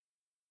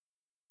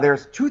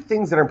There's two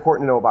things that are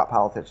important to know about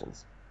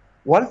politicians.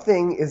 One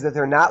thing is that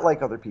they're not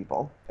like other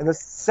people, and the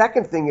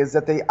second thing is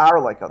that they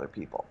are like other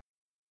people.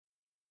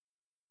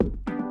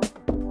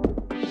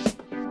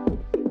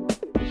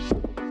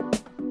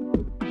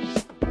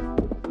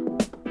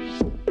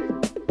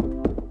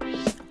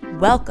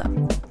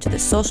 Welcome to the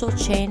Social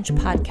Change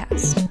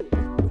Podcast,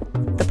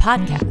 the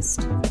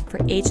podcast for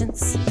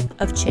agents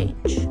of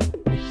change.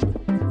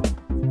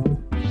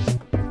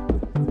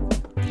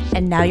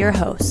 And now your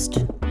host,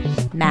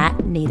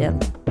 Matt Needham.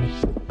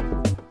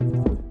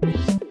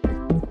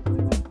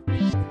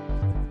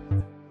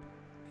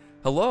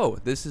 Hello,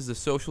 this is the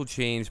Social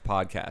Change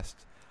Podcast.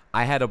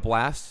 I had a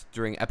blast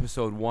during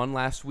episode 1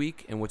 last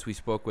week in which we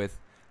spoke with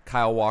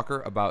Kyle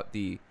Walker about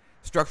the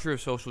structure of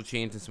social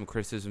change and some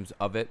criticisms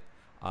of it.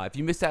 If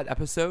you missed that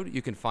episode,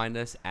 you can find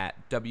us at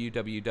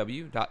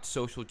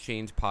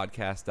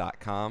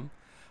www.socialchangepodcast.com.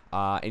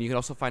 And you can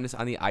also find us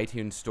on the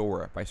iTunes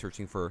Store by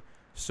searching for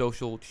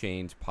Social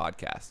Change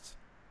Podcasts.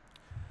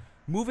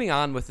 Moving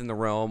on within the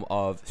realm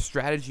of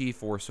strategy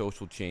for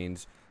social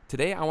change,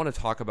 today I want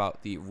to talk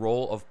about the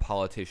role of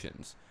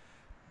politicians.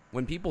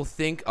 When people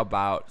think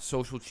about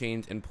social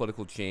change and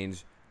political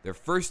change, their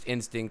first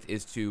instinct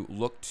is to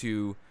look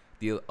to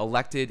the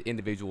elected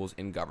individuals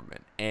in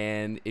government.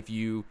 And if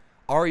you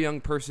are a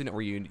young person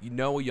or you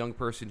know a young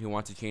person who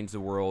wants to change the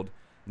world,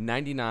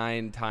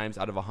 99 times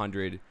out of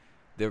 100,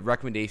 the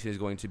recommendation is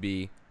going to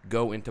be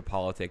go into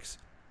politics,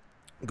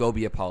 go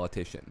be a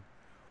politician.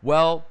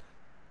 Well,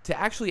 to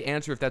actually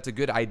answer if that's a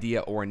good idea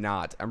or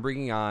not, I'm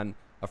bringing on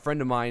a friend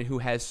of mine who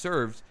has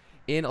served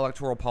in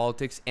electoral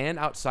politics and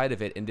outside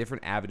of it in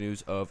different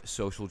avenues of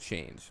social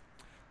change.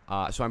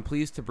 So I'm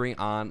pleased to bring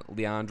on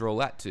Leon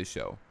Drolet to the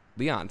show.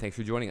 Leon, thanks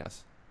for joining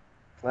us.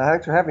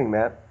 Thanks for having me,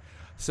 Matt.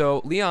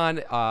 So,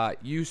 Leon,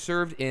 you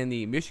served in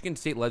the Michigan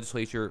State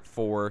Legislature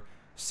for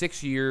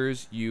 6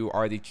 years. You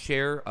are the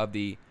chair of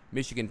the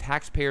Michigan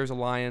Taxpayers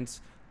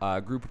Alliance, a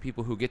group of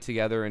people who get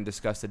together and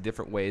discuss the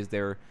different ways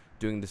they're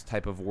doing this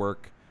type of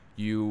work.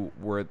 You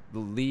were the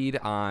lead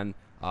on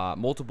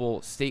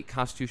multiple state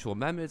constitutional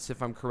amendments,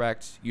 if I'm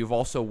correct. You've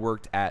also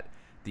worked at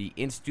the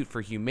Institute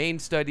for Humane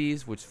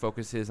Studies, which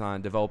focuses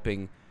on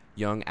developing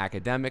young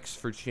academics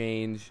for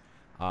change.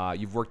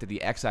 You've worked at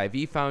the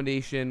XIV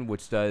Foundation,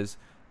 which does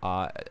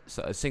a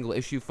single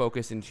issue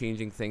focus in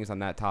changing things on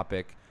that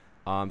topic.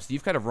 So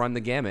you've kind of run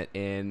the gamut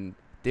in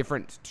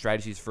different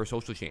strategies for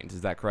social change.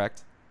 Is that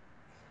correct?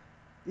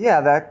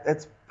 Yeah,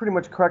 that's pretty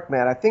much correct,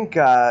 Matt. I think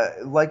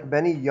like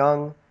many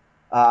young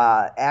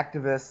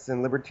activists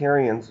and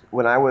libertarians,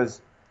 when I was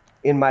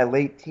in my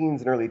late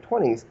teens and early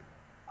 20s,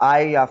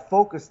 I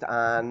focused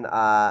on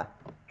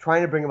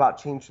trying to bring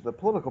about change to the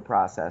political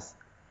process.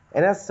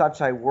 And as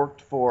such, I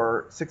worked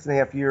for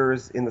 6.5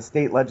 years in the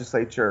state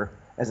legislature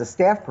as a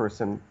staff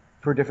person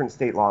for different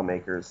state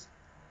lawmakers.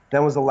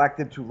 Then was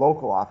elected to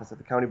local office at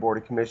the County Board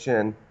of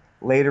Commission,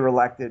 later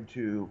elected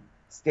to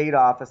state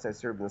office. I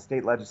served in the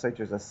state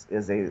legislature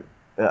as a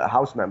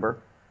House member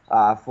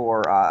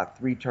for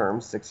 3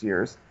 terms, 6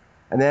 years.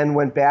 And then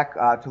went back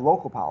to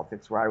local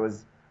politics, where I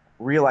was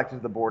reelected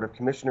to the Board of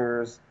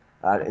Commissioners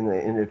in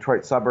the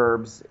Detroit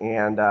suburbs,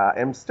 and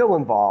am still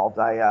involved.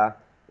 I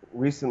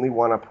recently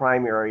won a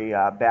primary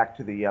back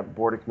to the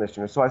Board of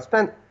Commissioners. So I've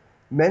spent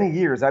many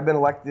years. I've been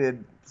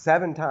elected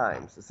 7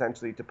 times,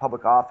 essentially, to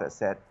public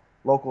office at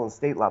local and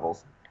state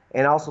levels,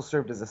 and also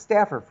served as a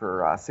staffer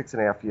for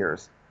 6.5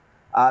 years.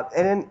 And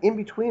then in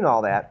between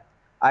all that,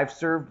 I've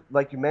served,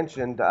 like you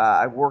mentioned,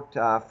 I've worked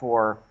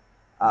for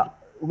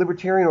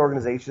libertarian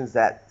organizations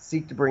that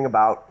seek to bring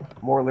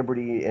about more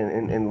liberty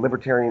and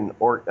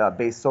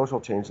libertarian-based social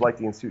change, like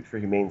the Institute for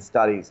Humane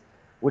Studies,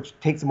 which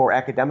takes a more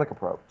academic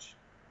approach.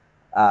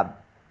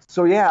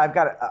 So yeah, I've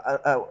got,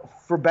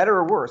 for better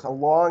or worse, a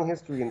long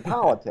history in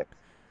politics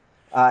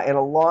and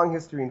a long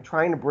history in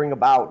trying to bring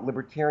about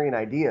libertarian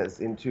ideas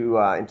into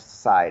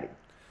society.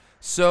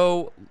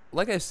 So,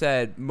 like I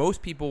said,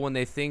 most people, when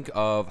they think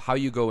of how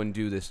you go and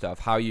do this stuff,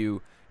 how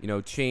you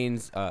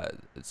change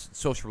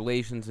social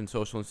relations and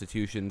social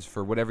institutions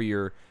for whatever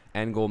your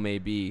end goal may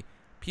be,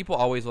 people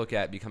always look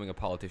at becoming a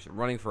politician,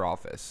 running for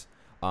office.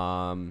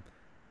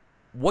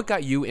 What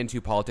got you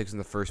into politics in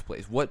the first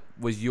place? What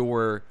was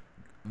your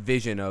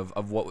vision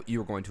of what you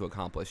were going to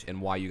accomplish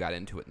and why you got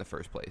into it in the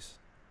first place?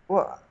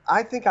 Well,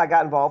 I think I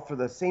got involved for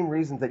the same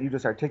reasons that you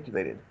just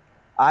articulated.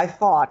 I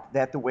thought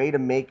that the way to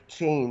make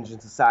change in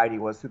society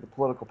was through the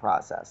political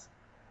process.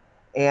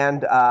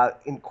 And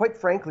quite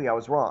frankly, I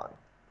was wrong.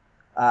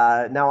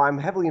 Now, I'm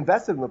heavily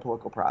invested in the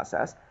political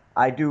process.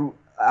 I do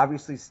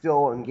obviously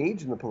still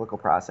engage in the political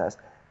process,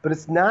 but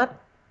it's not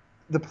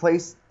the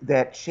place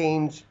that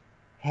change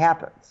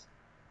happens.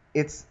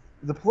 It's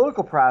the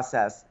political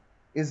process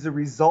is the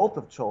result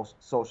of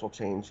social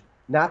change,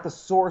 not the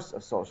source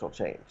of social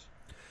change.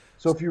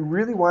 So if you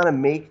really want to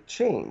make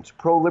change,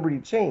 pro-liberty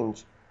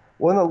change,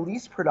 one of the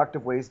least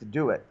productive ways to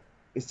do it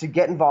is to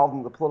get involved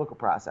in the political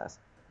process.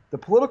 The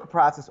political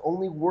process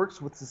only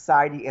works with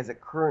society as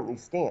it currently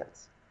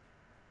stands.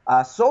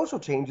 Social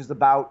change is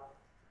about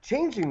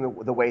changing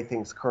the way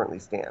things currently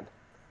stand.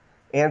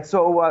 And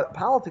so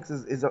politics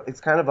is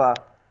it's kind of a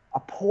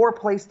poor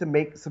place to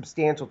make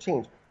substantial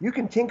change. You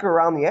can tinker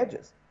around the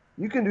edges.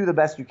 You can do the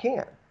best you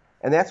can.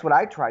 And that's what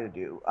I try to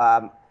do.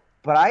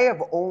 But I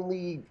have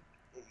only,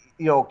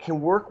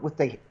 can work with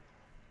the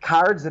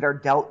cards that are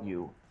dealt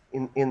you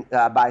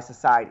by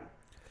society.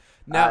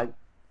 Now,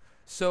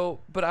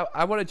 but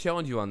I want to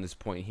challenge you on this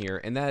point here,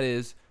 and that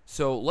is,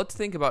 so let's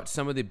think about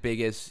some of the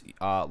biggest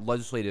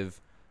legislative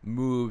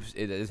moves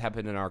that has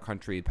happened in our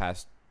country the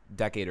past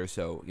decade or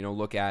so.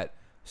 Look at,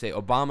 say,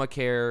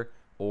 Obamacare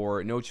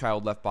or No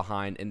Child Left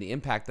Behind, and the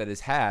impact that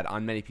has had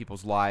on many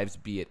people's lives,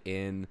 be it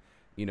in,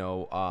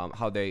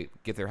 how they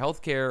get their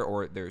health care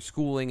or their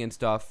schooling and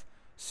stuff.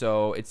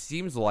 So it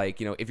seems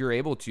like, if you're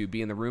able to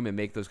be in the room and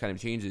make those kind of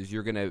changes,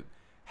 you're going to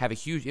have a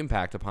huge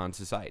impact upon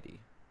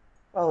society.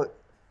 Well,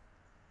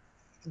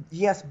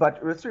 yes, but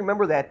let's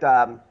remember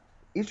that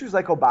issues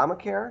like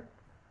Obamacare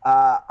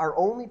are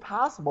only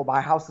possible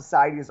by how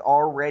society's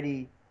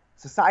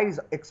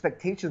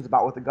expectations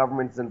about what the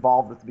government is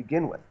involved with to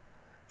begin with.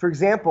 For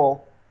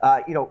example,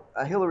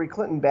 Hillary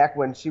Clinton, back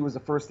when she was the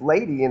first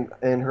lady and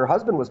her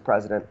husband was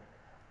president,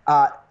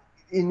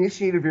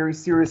 initiated very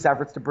serious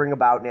efforts to bring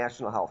about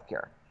national health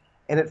care.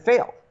 And it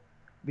failed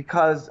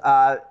because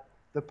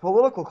the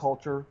political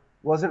culture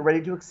wasn't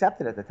ready to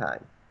accept it at the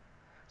time.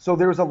 So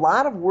there was a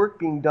lot of work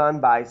being done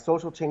by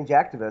social change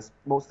activists,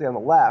 mostly on the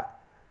left,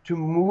 to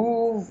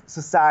move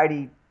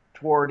society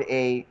toward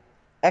a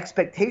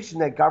expectation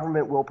that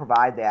government will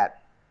provide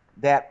that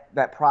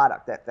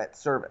product, that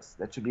service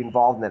that should be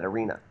involved in that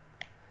arena.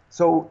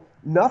 So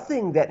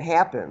nothing that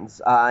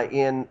happens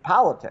in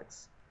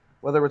politics,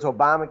 whether it's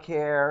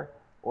Obamacare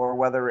or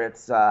whether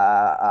it's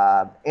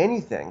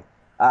anything,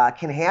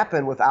 can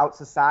happen without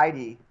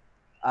society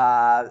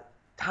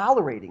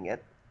tolerating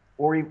it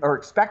or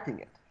expecting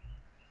it.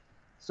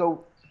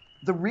 So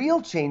the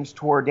real change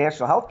toward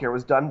national health care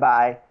was done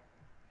by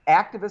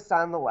activists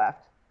on the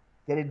left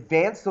that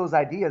advanced those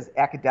ideas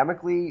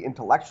academically,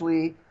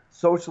 intellectually,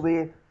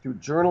 socially, through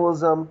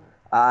journalism,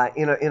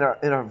 in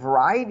a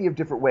variety of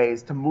different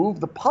ways to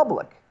move the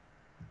public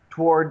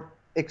toward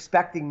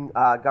expecting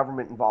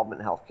government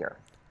involvement in healthcare.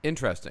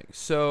 Interesting.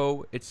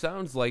 So it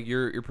sounds like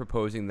you're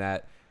proposing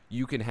that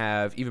you can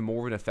have even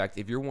more of an effect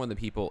if you're one of the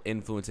people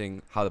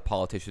influencing how the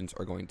politicians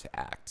are going to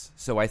act.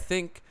 So I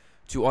think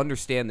to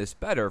understand this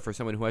better for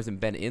someone who hasn't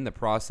been in the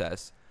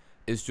process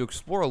is to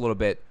explore a little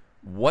bit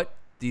what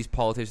these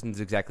politicians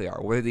exactly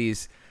are. What are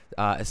these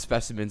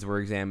specimens we're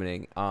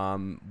examining?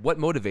 What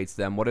motivates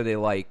them? What are they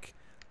like?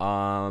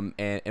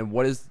 And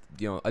what is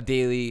a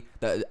day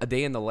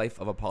in the life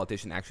of a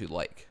politician actually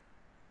like?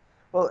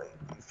 Well,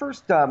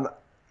 first,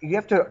 you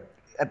have to.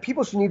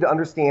 People should need to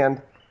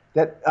understand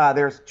that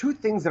there's two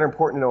things that are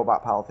important to know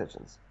about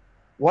politicians.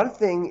 One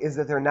thing is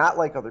that they're not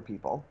like other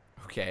people.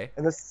 Okay.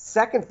 And the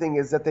second thing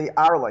is that they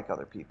are like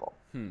other people.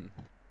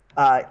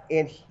 I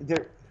think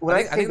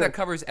that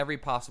covers every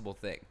possible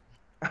thing.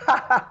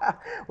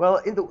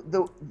 Well,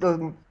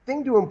 the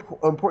thing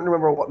important to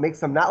remember what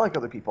makes them not like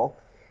other people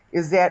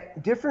is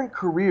that different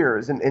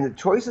careers and the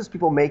choices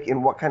people make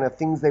in what kind of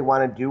things they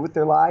want to do with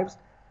their lives,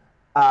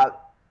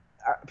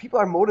 people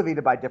are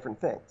motivated by different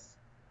things.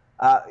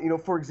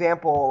 For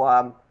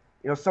example,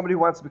 somebody who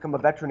wants to become a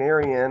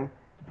veterinarian,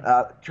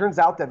 turns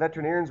out that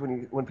veterinarians,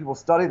 when people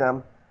study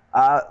them,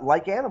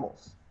 like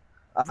animals.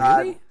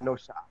 Really? No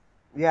shot.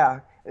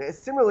 Yeah.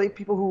 Similarly,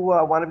 people who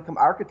want to become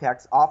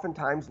architects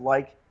oftentimes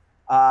like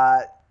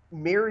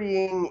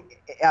marrying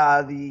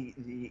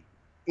the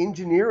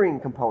engineering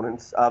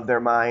components of their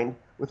mind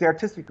with the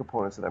artistic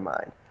components of their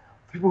mind.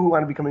 People who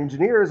want to become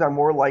engineers are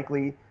more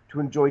likely to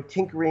enjoy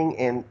tinkering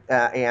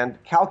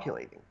and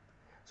calculating.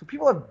 So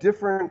people have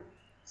different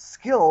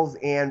skills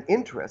and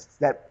interests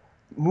that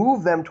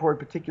move them toward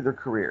particular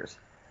careers.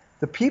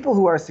 The people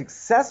who are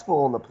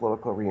successful in the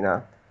political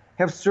arena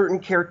have certain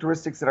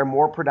characteristics that are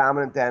more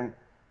predominant than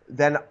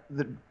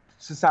the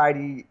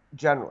society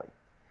generally.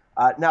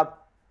 Now,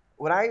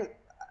 when I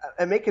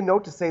make a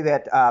note to say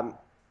that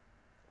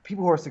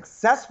people who are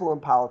successful in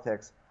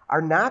politics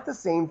are not the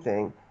same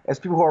thing as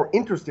people who are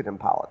interested in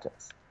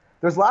politics.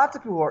 There's lots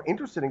of people who are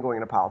interested in going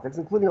into politics,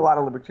 including a lot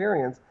of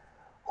libertarians,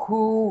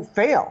 who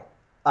fail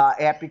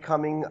at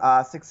becoming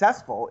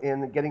successful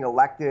in getting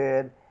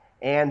elected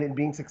and in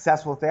being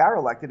successful if they are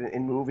elected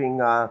in moving,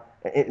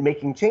 in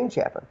making change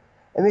happen.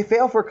 And they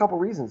fail for a couple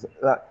reasons.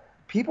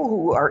 People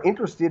who are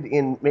interested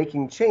in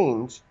making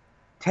change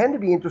tend to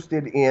be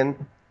interested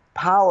in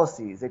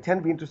policies. They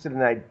tend to be interested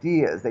in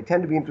ideas. They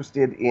tend to be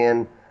interested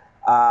in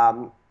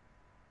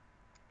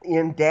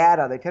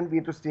data. They tend to be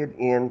interested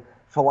in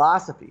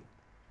philosophy.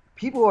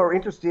 People who are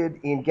interested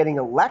in getting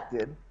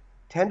elected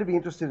tend to be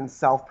interested in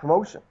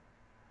self-promotion.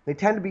 They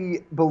tend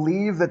to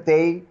believe that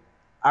they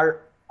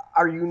are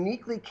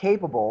uniquely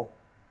capable,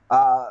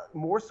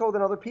 more so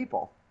than other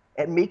people,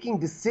 at making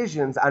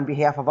decisions on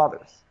behalf of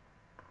others.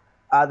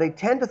 They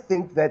tend to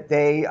think that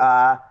they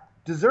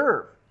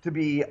deserve to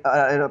be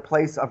in a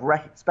place of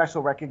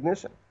special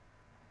recognition.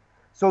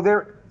 So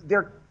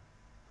their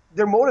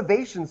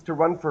motivations to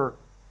run for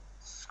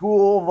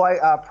school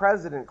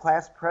president,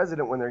 class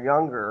president when they're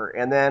younger,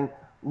 and then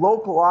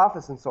local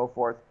office and so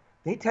forth,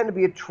 they tend to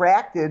be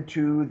attracted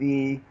to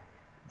the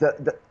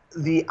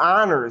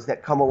honors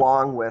that come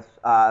along with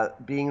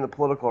being in the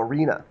political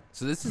arena.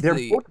 So this is They're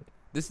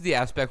this is the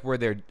aspect where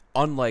they're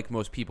unlike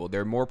most people.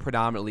 They're more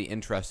predominantly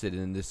interested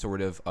in this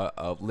sort of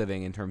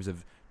living in terms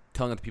of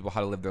telling other people how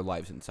to live their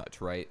lives and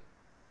such, right?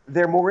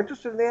 They're more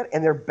interested in that,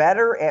 and they're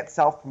better at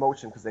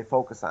self-promotion because they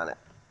focus on it.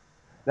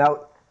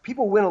 Now,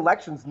 people win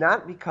elections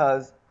not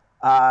because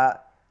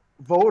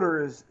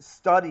voters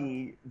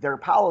study their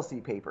policy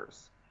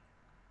papers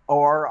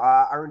or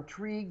are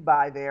intrigued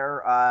by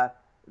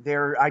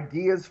their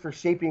ideas for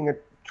shaping a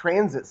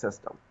transit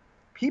system.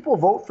 People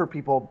vote for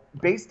people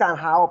based on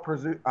how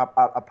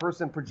a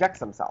person projects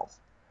themselves.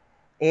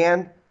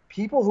 And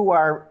people who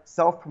are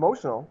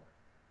self-promotional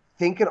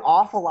think an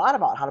awful lot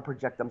about how to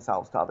project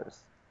themselves to others.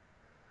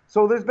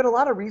 So there's been a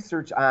lot of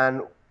research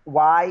on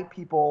why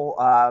people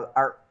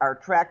are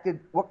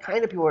attracted, what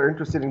kind of people are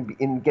interested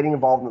in getting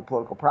involved in the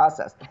political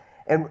process.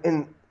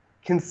 And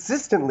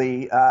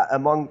consistently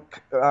among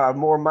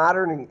more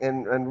modern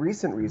and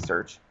recent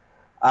research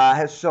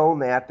has shown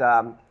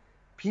that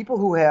people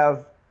who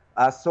have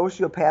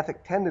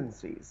sociopathic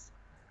tendencies,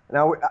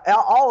 now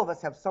all of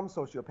us have some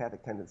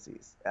sociopathic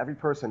tendencies, every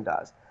person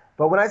does.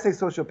 But when I say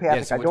sociopathic,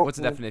 Yeah, so what's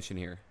the definition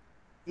here?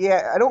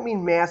 Yeah, I don't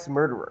mean mass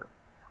murderer.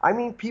 I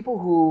mean people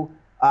who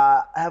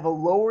have a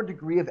lower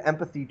degree of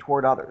empathy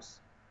toward others.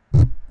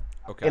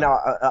 Okay. You know,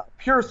 a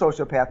pure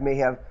sociopath may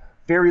have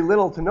very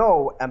little to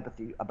no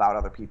empathy about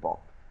other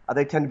people.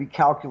 They tend to be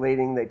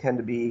calculating. They tend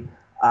to be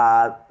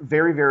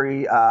very,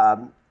 very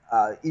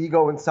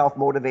ego and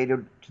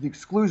self-motivated to the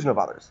exclusion of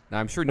others. Now,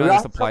 I'm sure none of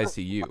this applies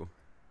to you.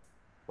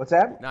 What's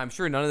that? Now, I'm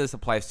sure none of this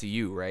applies to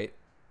you, right?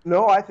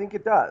 No, I think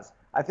it does.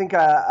 I think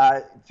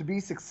to be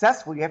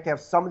successful, you have to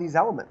have some of these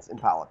elements in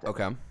politics.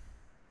 Okay.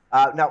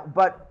 Now,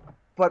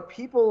 but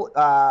people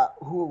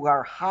who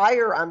are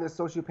higher on the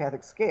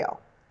sociopathic scale,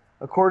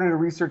 according to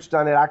research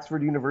done at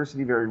Oxford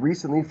University very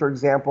recently, for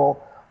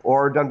example,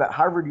 or done at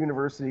Harvard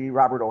University,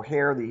 Robert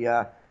O'Hare,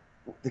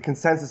 the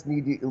consensus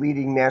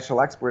leading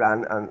national expert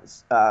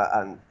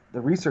on the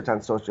research on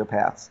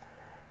sociopaths,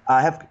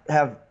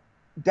 have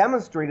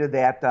demonstrated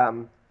that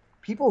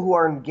people who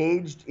are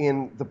engaged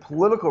in the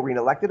political arena,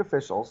 elected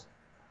officials,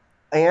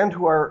 and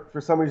who are, for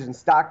some reason,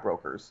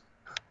 stockbrokers,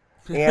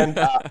 and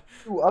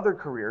through other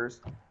careers,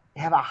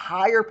 have a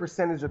higher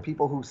percentage of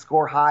people who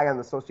score high on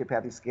the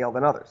sociopathy scale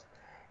than others.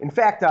 In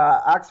fact,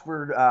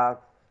 Oxford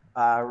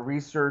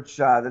research,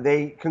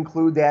 they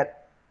conclude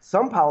that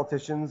some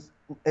politicians,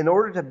 in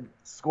order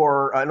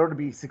to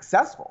be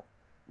successful,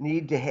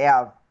 need to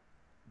have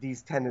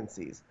these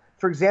tendencies.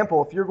 For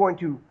example, if you're going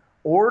to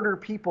order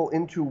people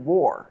into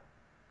war,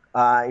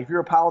 if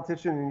you're a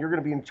politician and you're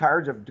going to be in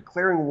charge of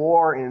declaring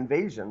war and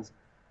invasions,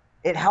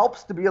 it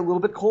helps to be a little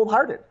bit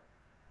cold-hearted.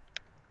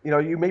 You know,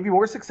 you may be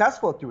more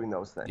successful at doing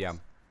those things. Yeah.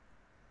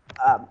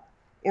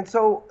 And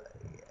so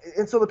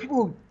the people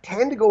who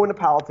tend to go into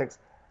politics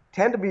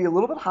tend to be a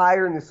little bit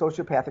higher in the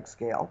sociopathic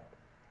scale.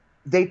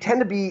 They tend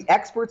to be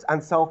experts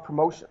on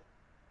self-promotion.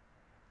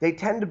 They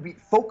tend to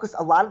focus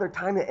a lot of their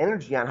time and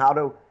energy on how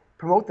to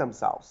promote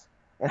themselves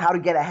and how to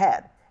get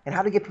ahead and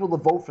how to get people to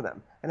vote for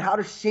them and how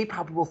to shape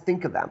how people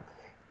think of them.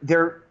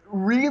 They're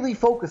really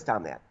focused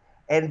on that.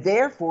 And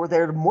therefore,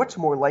 they're much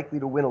more likely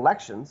to win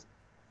elections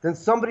than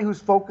somebody who's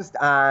focused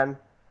on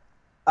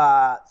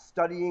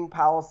studying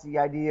policy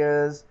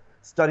ideas,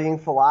 studying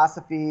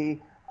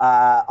philosophy,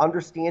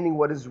 understanding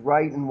what is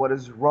right and what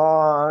is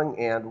wrong,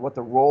 and what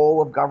the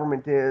role of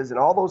government is, and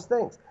all those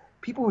things.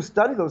 People who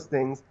study those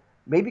things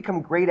may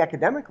become great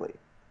academically.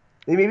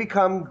 They may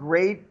become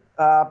great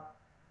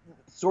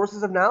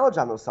sources of knowledge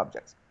on those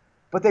subjects,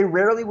 but they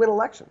rarely win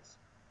elections.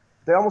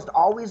 They almost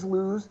always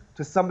lose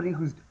to somebody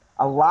who's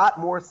a lot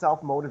more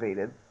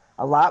self-motivated,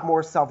 a lot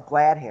more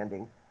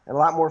self-glad-handing, and a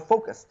lot more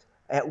focused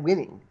at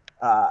winning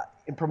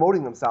and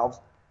promoting themselves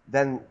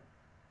than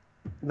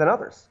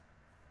others.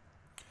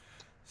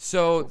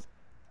 So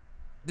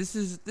this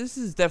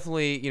is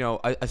definitely, you know,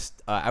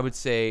 I would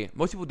say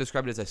most people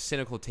describe it as a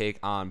cynical take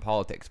on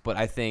politics, but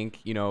I think,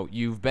 you know,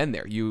 you've been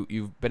there.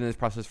 You've been in this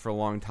process for a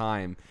long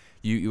time.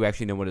 You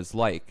actually know what it's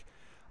like.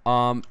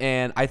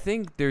 And I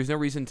think there's no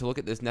reason to look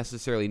at this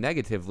necessarily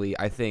negatively.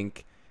 I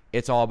think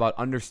it's all about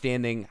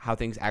understanding how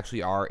things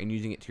actually are and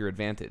using it to your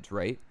advantage,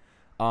 right?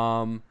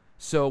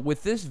 So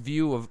with this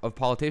view of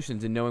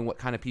politicians and knowing what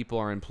kind of people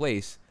are in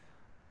place,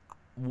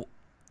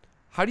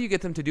 how do you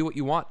get them to do what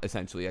you want,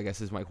 essentially, I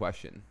guess is my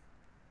question.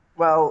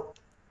 Well,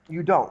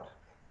 you don't.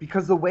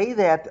 Because the way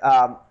that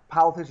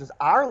politicians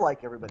are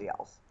like everybody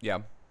else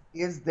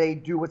is they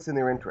do what's in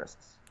their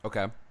interests.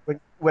 Okay.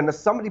 When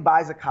somebody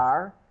buys a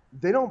car,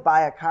 they don't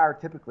buy a car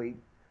typically,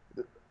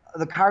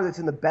 the car that's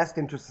in the best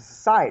interest of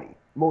society,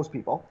 most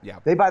people. Yeah.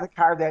 They buy the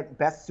car that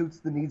best suits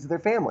the needs of their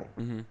family.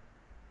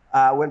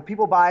 Mm-hmm. When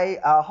people buy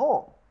a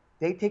home,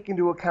 they take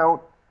into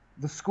account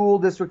the school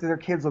district that their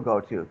kids will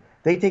go to.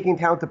 They take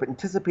into account the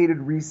anticipated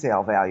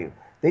resale value.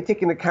 They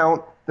take into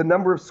account the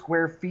number of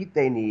square feet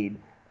they need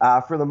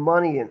for the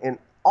money and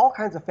all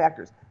kinds of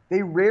factors.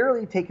 They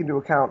rarely take into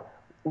account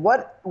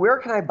where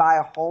can I buy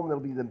a home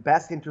that'll be in the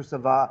best interest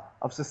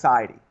of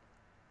society.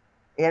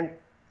 And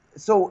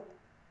so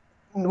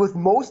with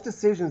most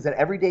decisions that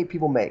everyday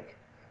people make,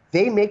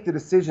 they make the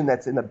decision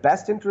that's in the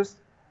best interest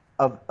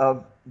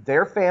of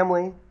their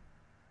family,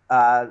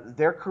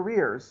 their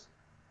careers,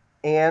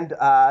 and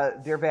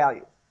their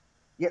values.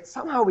 Yet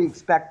somehow we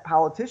expect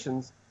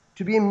politicians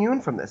to be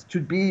immune from this, to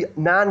be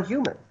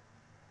non-human.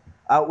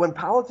 When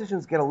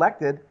politicians get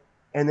elected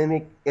and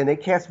they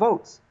cast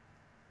votes,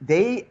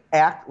 they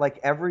act like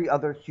every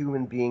other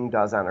human being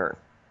does on Earth.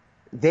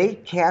 They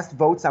cast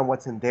votes on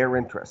what's in their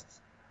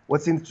interests,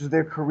 what's in the interest of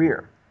their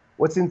career,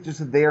 what's in the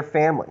interest of their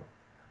family,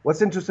 what's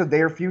in the interest of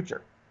their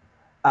future.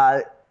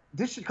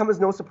 This should come as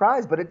no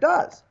surprise, but it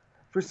does.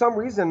 For some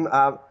reason,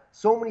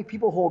 so many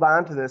people hold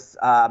on to this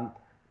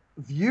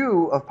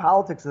view of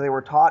politics that they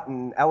were taught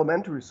in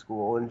elementary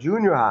school and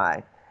junior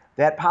high,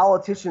 that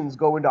politicians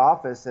go into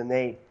office and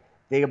they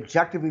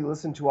objectively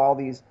listen to all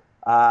these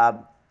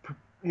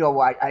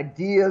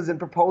ideas and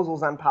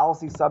proposals on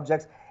policy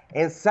subjects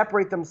and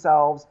separate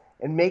themselves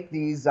and make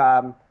these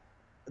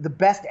the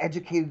best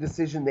educated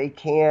decision they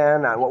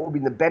can on what will be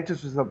in the best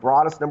interest of the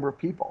broadest number of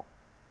people.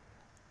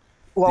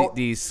 Well,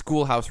 the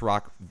Schoolhouse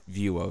Rock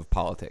view of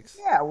politics.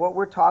 Yeah, what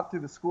we're taught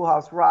through the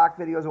Schoolhouse Rock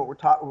videos, what we're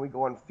taught when we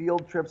go on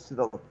field trips to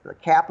the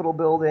Capitol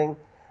building,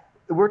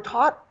 we're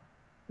taught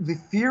the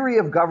theory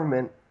of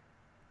government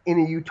in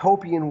a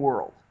utopian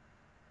world,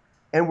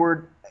 and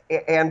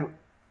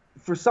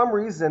for some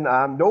reason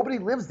nobody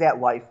lives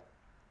that life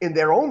in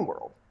their own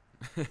world.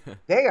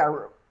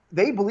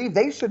 They believe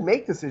they should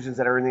make decisions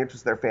that are in the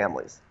interest of their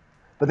families,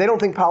 but they don't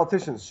think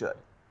politicians should.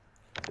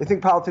 They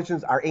think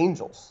politicians are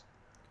angels.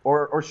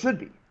 Or should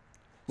be.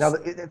 Now,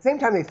 at the same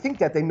time they think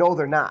that, they know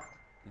they're not.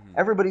 Mm-hmm.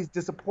 Everybody's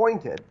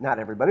disappointed. Not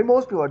everybody.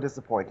 Most people are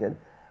disappointed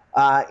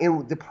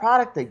in the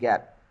product they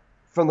get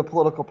from the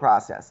political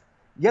process.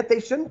 Yet they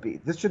shouldn't be.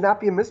 This should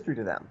not be a mystery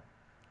to them.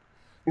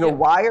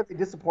 Why are they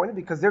disappointed?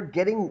 Because they're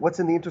getting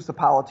what's in the interest of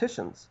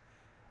politicians,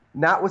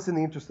 not what's in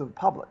the interest of the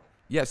public.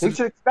 Yeah, so they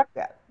should expect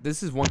that.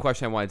 This is one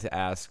question I wanted to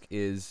ask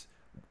is,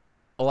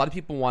 a lot of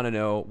people want to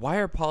know, why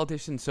are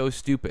politicians so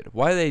stupid?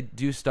 Why do they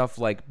do stuff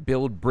like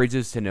build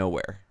bridges to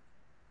nowhere?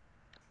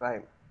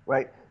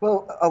 Right.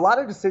 Well, a lot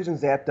of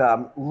decisions that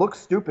look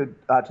stupid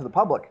to the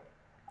public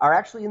are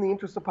actually in the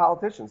interest of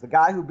politicians. The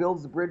guy who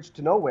builds the bridge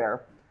to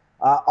nowhere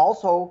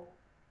also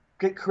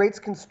creates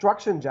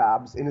construction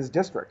jobs in his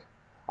district,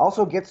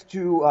 also gets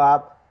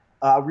to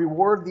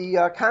reward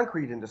the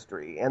concrete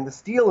industry and the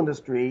steel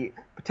industry,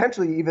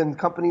 potentially even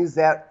companies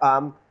that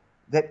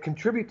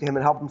contribute to him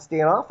and help him stay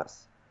in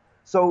office.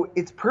 So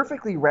it's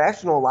perfectly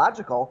rational,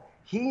 logical.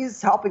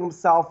 He's helping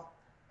himself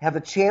have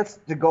a chance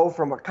to go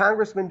from a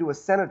congressman to a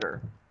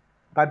senator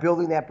by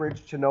building that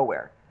bridge to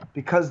nowhere,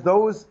 because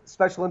those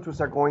special interests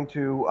are going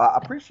to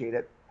appreciate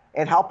it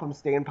and help him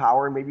stay in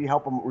power and maybe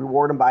help him,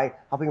 reward him by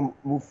helping him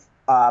move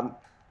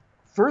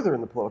further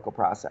in the political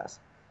process.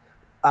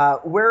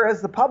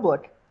 Whereas the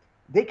public,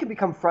 they can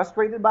become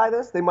frustrated by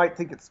this. They might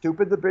think it's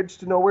stupid the bridge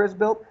to nowhere is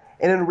built.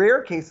 And in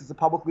rare cases, the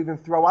public will even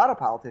throw out a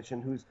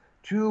politician who's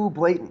too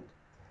blatant.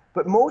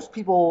 But most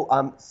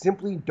people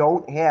simply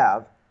don't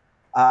have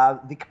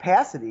the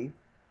capacity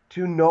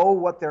to know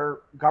what their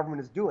government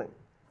is doing.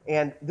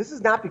 And this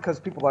is not because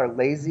people are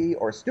lazy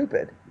or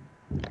stupid.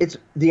 It's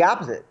the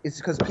opposite. It's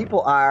because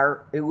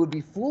it would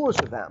be foolish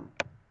of them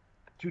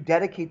to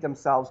dedicate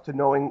themselves to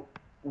knowing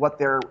what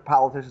their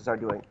politicians are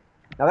doing.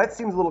 Now, that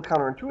seems a little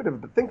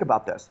counterintuitive, but think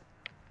about this.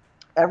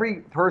 Every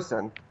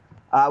person,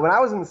 when I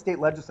was in the state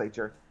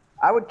legislature,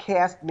 I would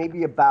cast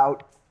maybe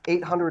about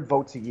 800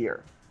 votes a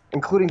year,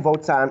 including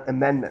votes on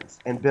amendments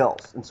and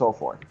bills and so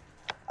forth.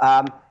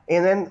 And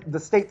then the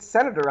state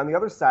senator on the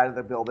other side of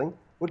the building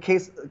would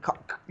cast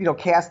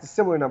a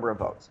similar number of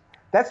votes.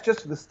 That's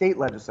just for the state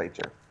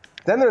legislature.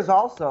 Then there's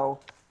also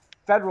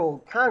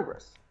federal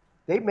Congress.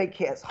 They may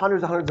cast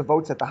hundreds and hundreds of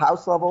votes at the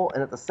House level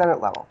and at the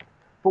Senate level.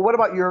 But what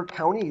about your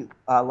county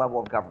level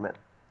of government?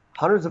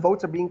 Hundreds of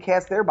votes are being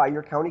cast there by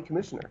your county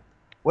commissioner.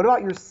 What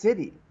about your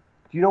city?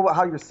 Do you know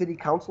how your city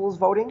council is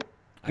voting?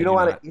 Do you know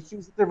what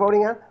issues that they're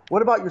voting on?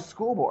 What about your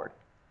school board?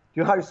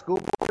 Do you know how your school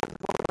board is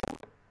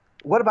voting?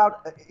 What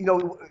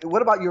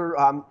about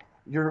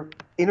your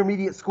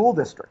intermediate school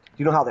district?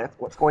 Do you know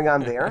what's going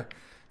on there?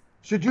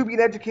 Should you be an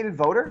educated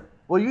voter?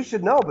 Well, you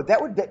should know, but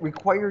that would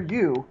require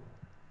you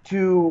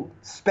to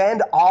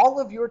spend all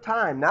of your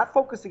time not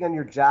focusing on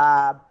your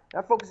job,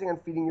 not focusing on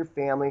feeding your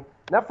family,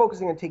 not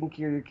focusing on taking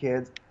care of your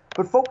kids,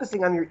 but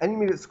focusing on your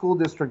intermediate school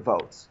district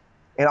votes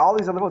and all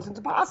these other votes. It's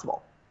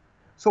impossible.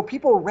 So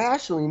people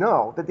rationally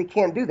know that they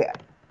can't do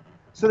that.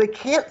 So they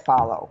can't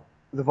follow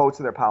the votes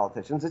of their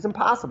politicians. It's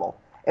impossible.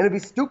 And it'd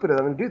be stupid of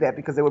them to do that,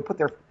 because they would put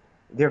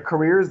their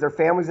careers, their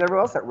families, and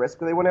everyone else at risk,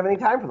 but they wouldn't have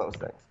any time for those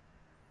things.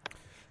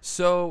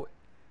 So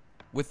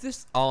with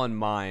this all in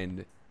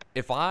mind,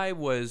 if I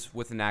was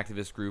with an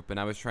activist group and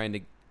I was trying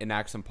to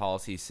enact some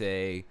policy,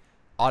 say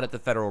audit the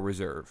Federal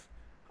Reserve,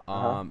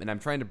 and I'm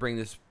trying to bring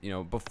this,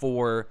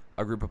 before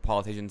a group of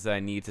politicians that I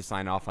need to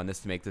sign off on this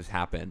to make this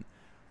happen,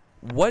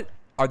 what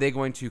are they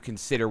going to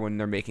consider when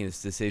they're making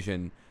this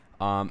decision?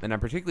 And I'm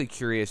particularly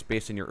curious,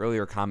 based on your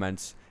earlier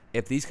comments,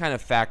 if these kind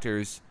of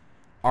factors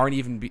aren't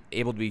even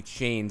able to be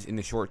changed in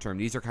the short term.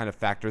 These are kind of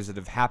factors that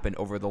have happened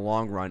over the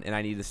long run, and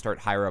I need to start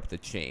higher up the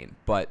chain.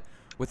 But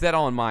with that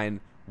all in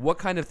mind, what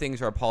kind of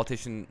things are a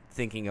politician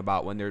thinking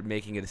about when they're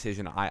making a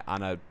decision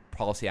on a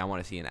policy I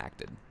want to see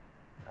enacted?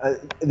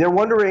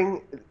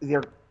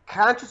 They're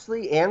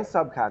consciously and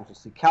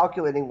subconsciously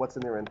calculating what's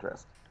in their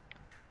interest.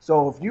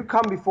 So if you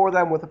come before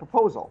them with a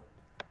proposal,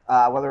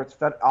 whether it's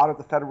out of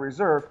the Federal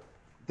Reserve,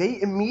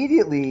 they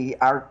immediately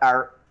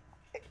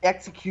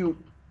execute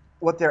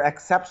what they're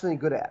exceptionally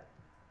good at,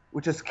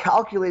 which is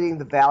calculating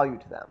the value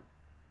to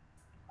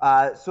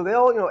them. So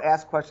they'll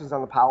ask questions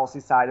on the policy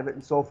side of it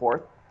and so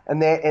forth,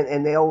 and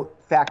they'll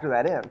factor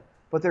that in.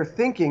 But they're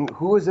thinking,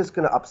 who is this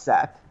going to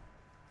upset?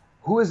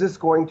 Who is this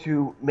going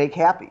to make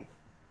happy?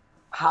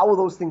 How will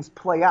those things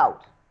play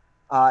out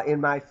in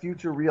my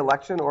future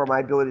reelection or my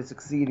ability to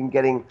succeed in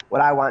getting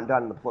what I want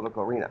done in the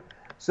political arena?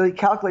 So they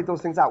calculate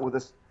those things out. Will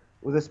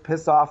this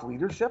piss off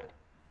leadership?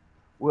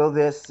 Will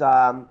this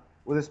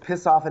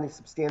piss off any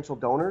substantial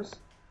donors?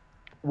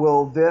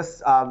 Will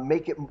this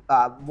make it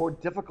more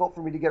difficult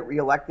for me to get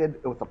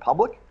reelected with the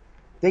public?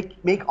 They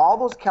make all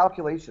those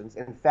calculations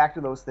and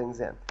factor those things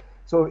in.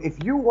 So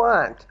if you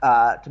want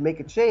to make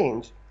a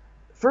change,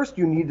 first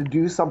you need to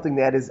do something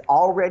that is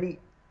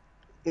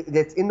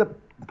that's in the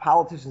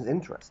politician's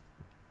interest.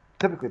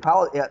 Typically,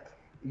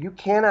 you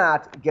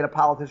cannot get a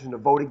politician to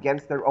vote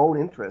against their own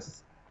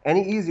interests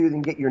any easier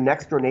than get your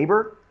next door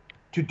neighbor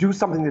to do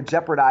something to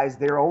jeopardize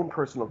their own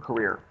personal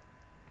career.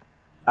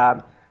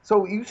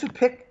 So you should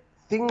pick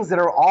things that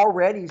are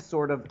already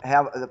sort of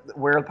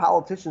where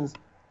politicians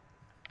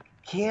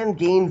can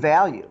gain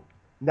value,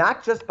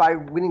 not just by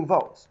winning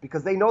votes,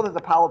 because they know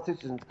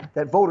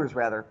that voters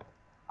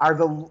are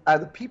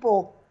the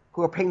people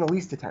who are paying the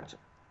least attention.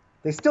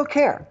 They still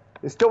care.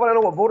 They still want to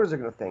know what voters are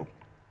going to think,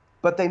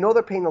 but they know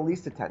they're paying the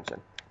least attention.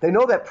 They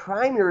know that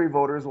primary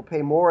voters will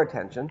pay more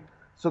attention,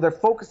 so they're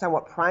focused on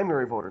what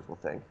primary voters will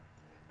think.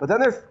 But then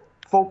they're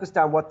focused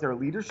on what their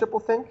leadership will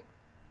think.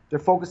 They're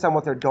focused on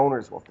what their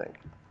donors will think.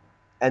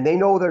 And they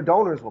know their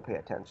donors will pay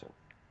attention.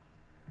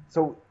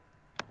 So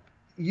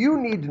you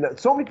need to know.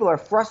 So many people are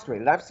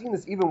frustrated. I've seen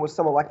this even with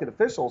some elected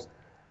officials.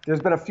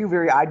 There's been a few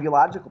very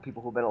ideological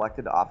people who've been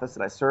elected to office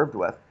that I served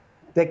with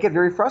that get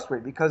very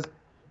frustrated because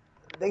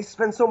they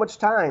spend so much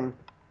time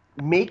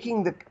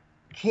making the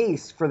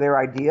case for their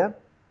idea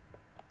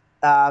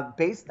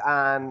based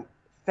on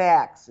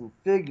facts and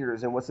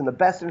figures and what's in the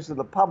best interest of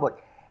the public.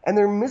 And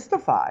they're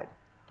mystified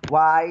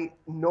why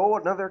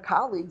none of their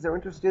colleagues are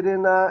interested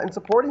in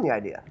supporting the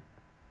idea.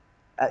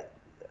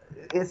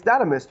 It's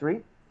not a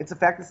mystery. It's a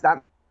fact that's not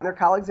in their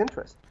colleagues'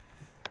 interest.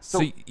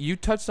 So you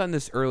touched on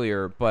this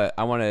earlier, but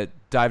I want to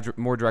dive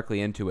more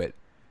directly into it.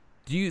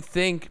 Do you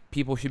think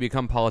people should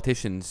become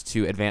politicians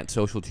to advance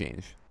social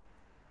change?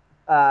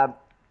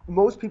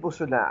 Most people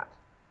should not.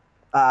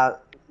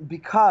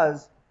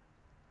 Because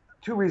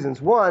two reasons.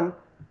 One,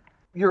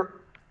 you're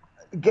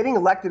getting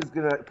elected is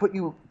going to put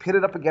you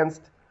pitted up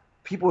against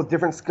people with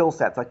different skill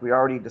sets, like we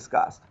already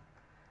discussed.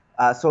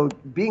 So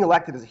being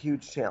elected is a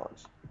huge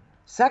challenge.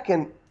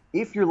 Second,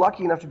 if you're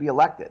lucky enough to be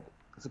elected,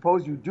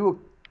 suppose you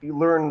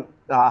learn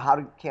how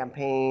to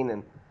campaign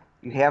and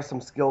you have some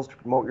skills to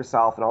promote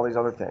yourself and all these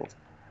other things,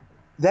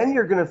 then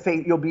you're going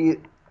to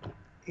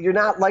you're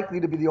not likely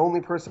to be the only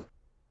person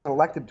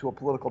elected to a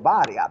political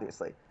body,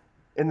 obviously.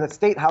 In the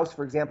state house,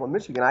 for example, in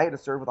Michigan, I had to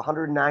serve with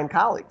 109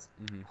 colleagues,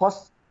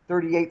 plus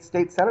 38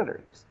 state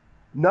senators.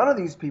 None of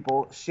these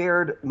people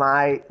shared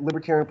my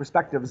libertarian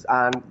perspectives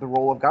on the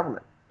role of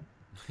government.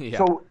 Yeah.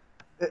 So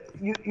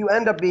you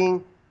end up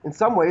being, in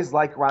some ways,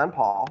 like Ron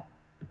Paul,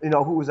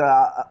 who was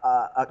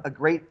a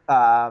great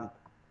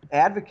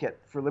advocate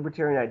for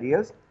libertarian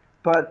ideas.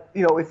 But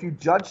if you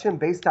judge him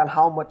based on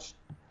how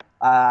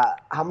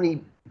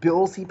many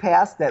bills he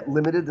passed that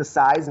limited the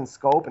size and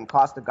scope and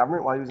cost of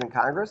government while he was in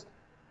Congress,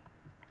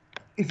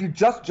 if you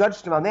just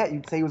judged him on that,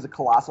 you'd say he was a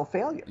colossal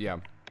failure. Yeah.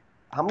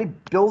 How many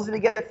bills did he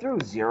get through?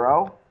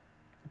 Zero.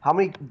 How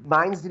many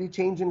minds did he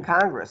change in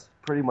Congress?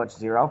 Pretty much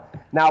zero.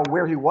 Now,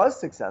 where he was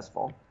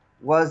successful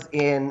was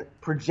in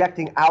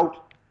projecting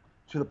out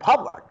to the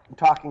public and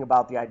talking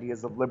about the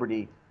ideas of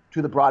liberty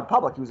to the broad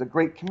public. He was a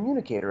great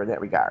communicator in that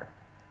regard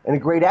and a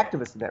great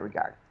activist in that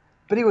regard.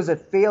 But he was a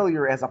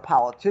failure as a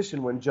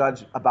politician when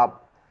judged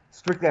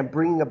strictly on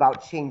bringing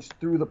about change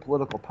through the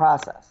political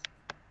process.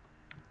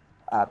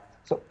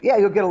 So, yeah,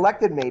 you'll get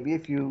elected maybe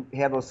if you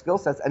have those skill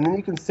sets, and then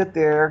you can sit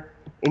there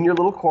in your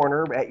little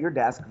corner at your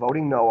desk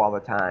voting no all the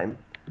time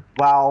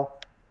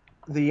while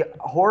the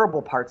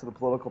horrible parts of the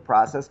political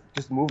process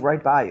just move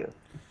right by you.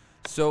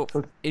 So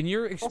in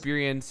your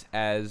experience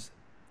as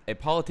a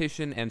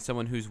politician and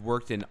someone who's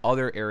worked in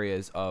other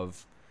areas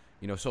of,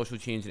 social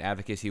change and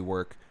advocacy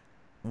work,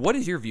 what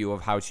is your view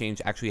of how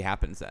change actually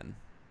happens then?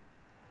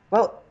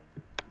 Well,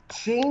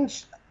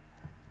 change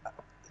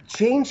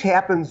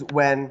happens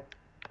when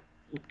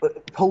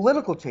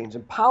political change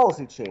and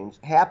policy change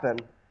happen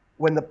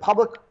when the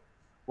public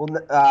when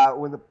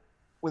the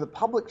where the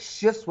public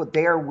shifts what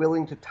they are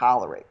willing to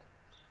tolerate.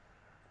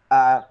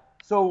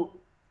 So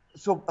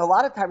a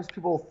lot of times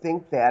people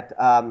think that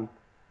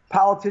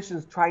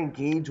politicians try and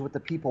gauge what the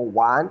people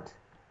want,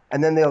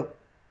 and then they'll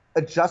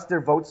adjust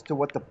their votes to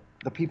what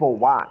the people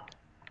want.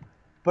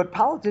 But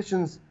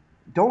politicians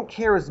don't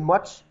care as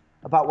much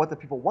about what the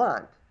people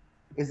want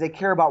as they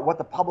care about what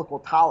the public will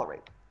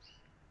tolerate.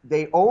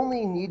 They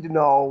only need to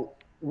know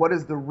what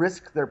is the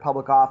risk to their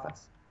public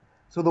office.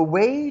 So the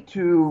way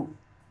to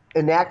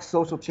enact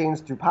social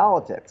change through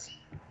politics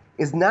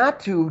is not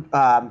to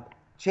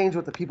change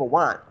what the people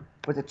want,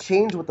 but to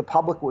change what the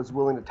public was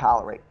willing to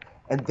tolerate.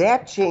 And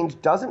that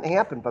change doesn't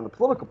happen from the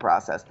political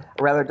process,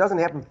 or rather, it doesn't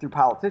happen through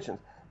politicians.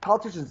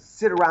 Politicians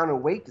sit around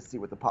and wait to see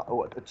what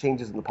the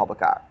changes in the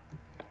public are.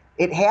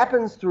 It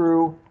happens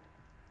through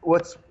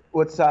what's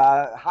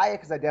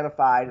Hayek has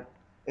identified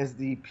as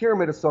the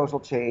pyramid of social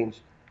change,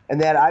 and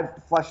that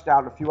I've fleshed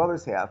out and a few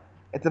others have.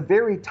 At the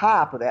very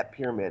top of that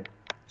pyramid,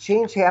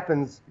 change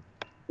happens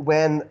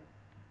when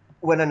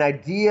an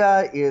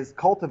idea is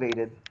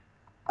cultivated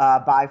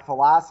by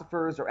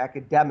philosophers or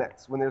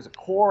academics, when there's a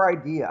core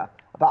idea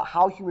about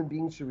how human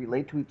beings should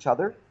relate to each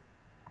other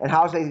and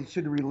how they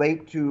should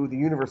relate to the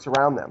universe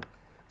around them.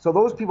 So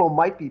those people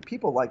might be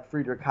people like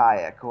Friedrich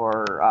Hayek,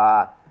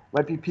 or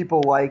might be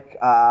people like,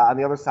 on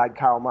the other side,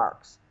 Karl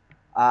Marx,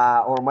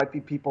 or might be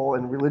people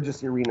in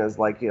religious arenas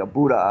like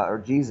Buddha or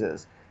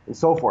Jesus and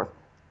so forth,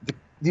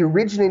 the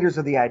originators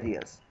of the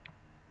ideas.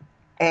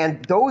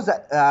 And those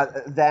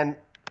then,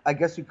 I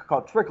guess you could call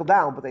it trickle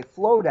down, but they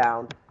flow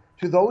down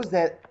to those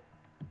that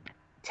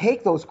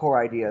take those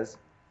core ideas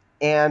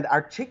and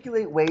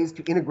articulate ways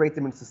to integrate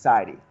them in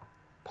society.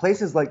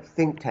 Places like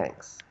think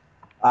tanks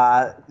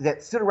that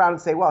sit around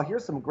and say, well,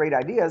 here's some great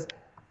ideas.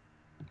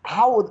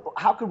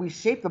 How can we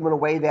shape them in a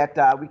way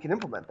that we can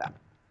implement them?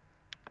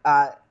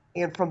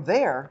 And from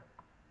there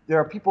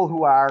are people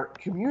who are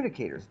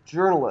communicators,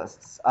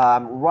 journalists,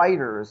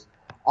 writers,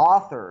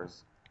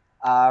 authors,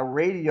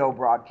 radio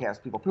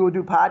broadcast people who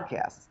do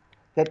podcasts,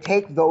 that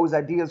take those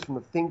ideas from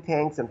the think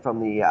tanks and from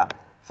the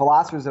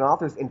philosophers and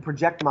authors and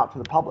project them out to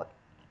the public.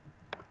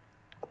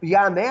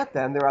 Beyond that,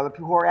 then, there are the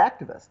people who are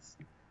activists.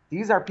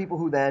 These are people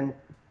who then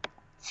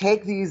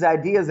take these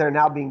ideas that are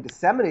now being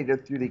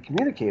disseminated through the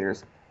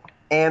communicators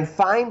and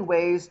find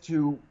ways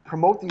to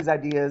promote these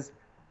ideas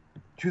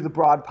to the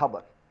broad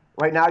public.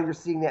 Right now, you're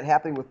seeing that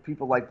happening with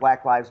people like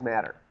Black Lives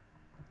Matter.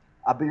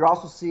 But you're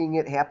also seeing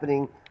it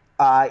happening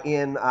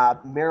in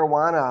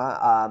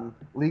marijuana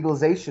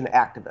legalization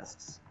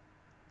activists.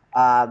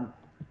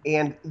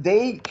 And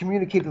they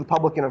communicate to the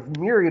public in a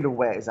myriad of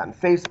ways, on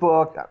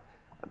Facebook, on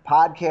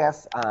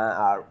podcasts,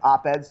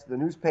 op-eds to the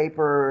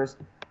newspapers,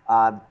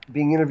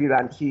 being interviewed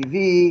on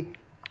TV,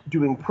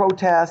 doing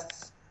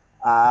protests,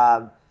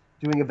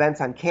 doing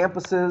events on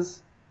campuses.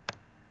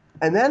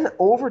 And then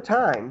over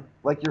time,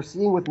 like you're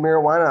seeing with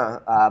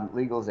marijuana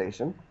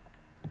legalization,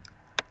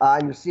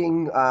 and you're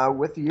seeing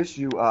with the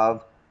issue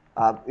of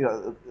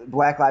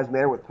Black Lives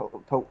Matter, with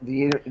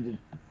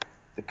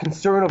the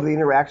concern of the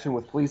interaction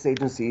with police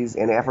agencies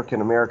and African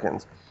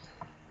Americans,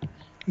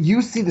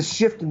 you see the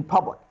shift in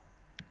public.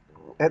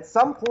 At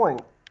some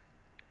point,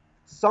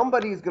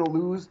 somebody is going to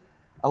lose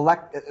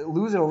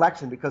an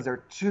election because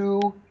they're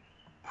too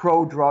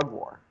pro-drug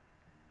war.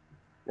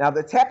 Now,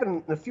 that's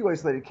happened in a few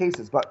isolated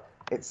cases, but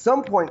at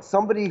some point,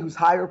 somebody who's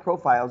higher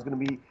profile is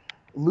going to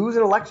lose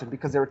an election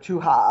because they're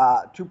too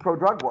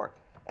pro-drug war.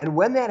 And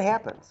when that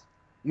happens,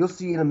 you'll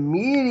see an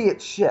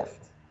immediate shift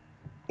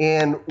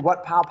in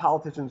how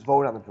politicians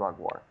vote on the drug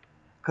war,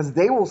 because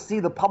they will see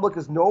the public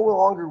is no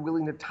longer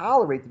willing to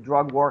tolerate the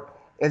drug war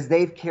as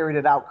they've carried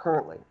it out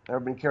currently.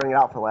 They've been carrying it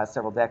out for the last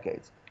several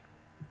decades.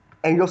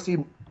 And you'll see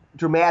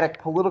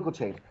dramatic political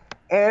change.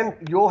 And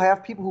you'll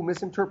have people who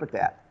misinterpret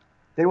that.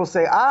 They will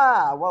say,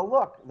 well,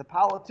 look, the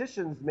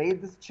politicians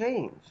made this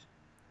change.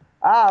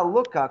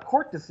 Look, a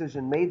court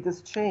decision made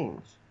this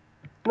change.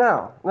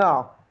 No.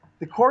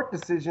 The court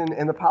decision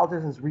and the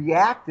politicians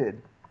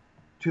reacted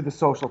to the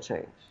social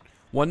change.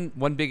 One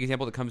big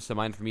example that comes to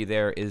mind for me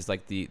there is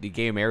like the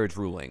gay marriage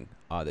ruling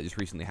that just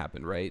recently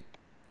happened, right?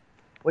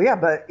 Well, yeah,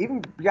 but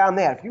even beyond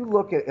that, if you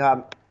look at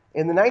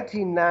in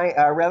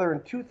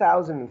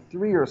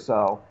 2003 or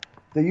so,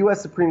 the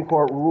U.S. Supreme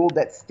Court ruled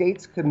that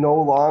states could no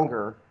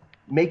longer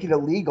make it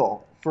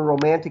illegal for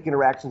romantic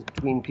interactions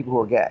between people who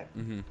are gay.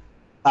 Mm-hmm.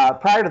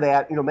 Prior to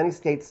that, many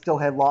states still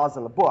had laws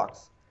on the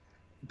books,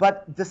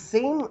 but the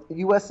same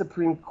U.S.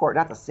 Supreme Court,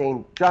 not the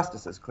same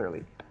justices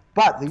clearly,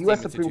 but the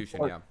U.S. Supreme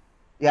Court,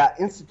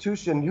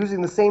 institution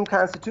using the same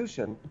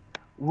Constitution,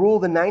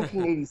 ruled in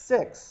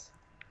 1986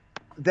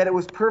 that it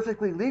was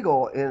perfectly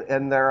legal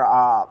in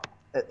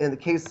the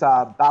case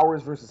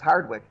Bowers versus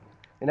Hardwick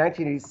in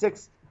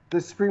 1986.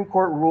 The Supreme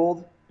Court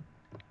ruled,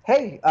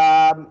 hey,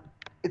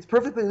 it's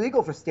perfectly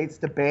legal for states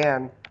to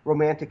ban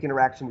romantic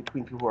interaction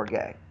between people who are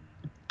gay.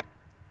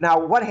 Now,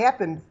 what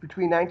happened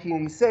between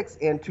 1986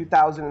 and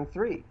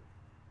 2003?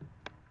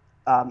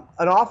 An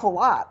awful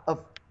lot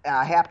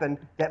happened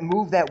that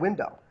moved that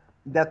window.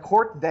 The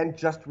court then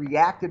just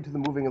reacted to the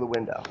moving of the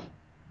window.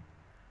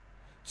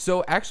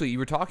 So actually, you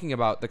were talking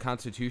about the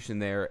Constitution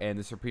there and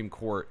the Supreme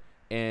Court,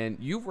 and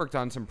you've worked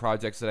on some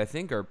projects that I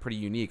think are pretty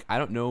unique. I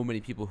don't know many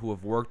people who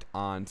have worked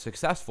on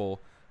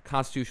successful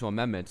constitutional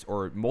amendments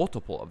or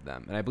multiple of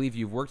them, and I believe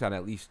you've worked on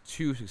at least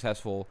 2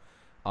 successful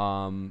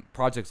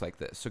projects like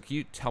this. So can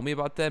you tell me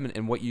about them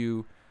and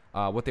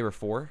what they were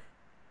for?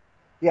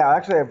 Yeah,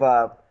 actually,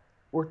 I've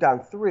worked on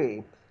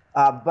 3,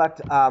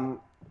 but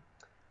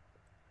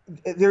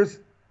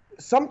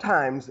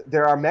sometimes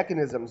there are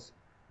mechanisms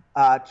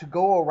to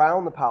go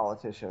around the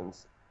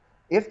politicians.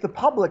 If the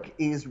public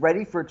is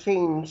ready for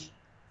change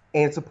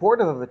and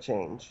supportive of a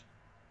change,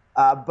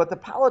 but the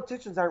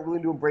politicians aren't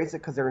willing to embrace it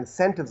because their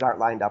incentives aren't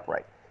lined up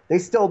right, they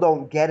still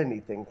don't get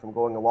anything from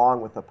going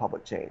along with the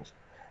public change.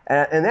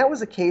 And that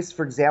was the case,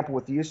 for example,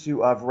 with the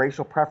issue of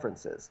racial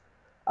preferences.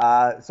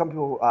 Some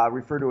people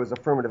refer to it as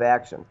affirmative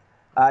action.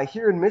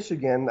 Here in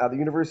Michigan, the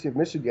University of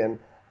Michigan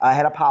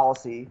had a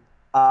policy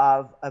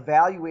of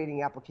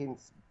evaluating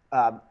applicants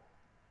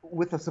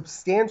with a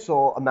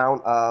substantial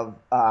amount of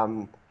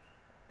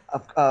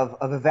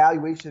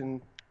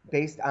evaluation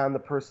based on the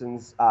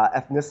person's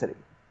ethnicity.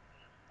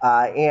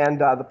 And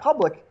the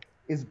public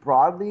is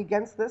broadly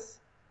against this,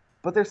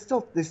 but they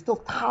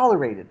still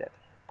tolerated it.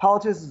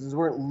 Politicians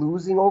weren't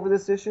losing over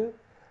this issue,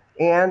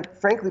 and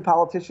frankly,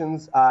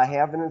 politicians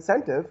have an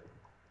incentive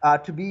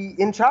to be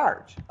in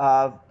charge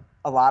of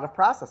a lot of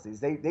processes.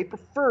 They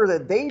prefer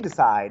that they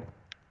decide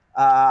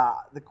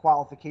the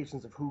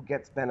qualifications of who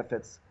gets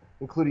benefits,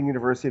 including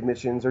university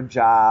admissions or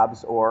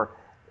jobs, or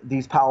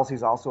these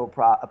policies also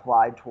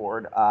applied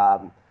toward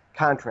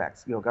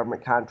contracts,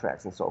 government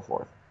contracts and so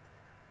forth.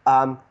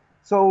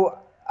 So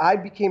I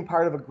became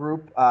part of a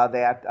group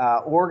that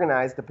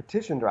organized the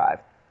petition drive.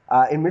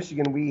 In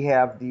Michigan, we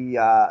have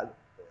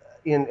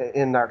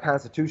in our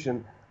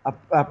Constitution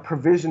a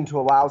provision to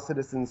allow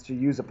citizens to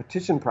use a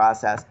petition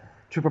process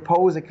to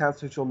propose a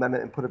constitutional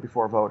amendment and put it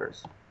before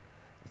voters.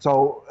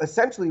 So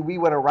essentially, we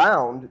went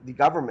around the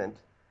government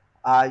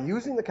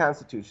using the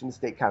Constitution, the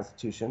state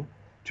Constitution,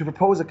 to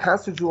propose a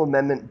constitutional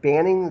amendment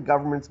banning the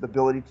government's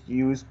ability to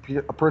use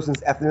a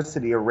person's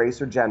ethnicity or race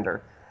or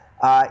gender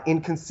in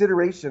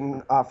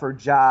consideration for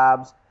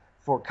jobs,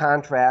 for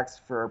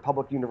contracts, for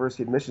public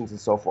university admissions,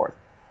 and so forth.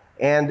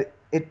 And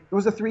it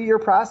was a 3-year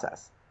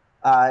process.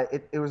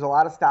 It was a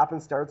lot of stop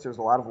and starts. There was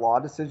a lot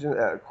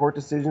of court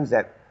decisions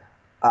that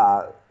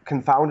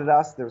confounded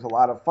us. There was a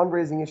lot of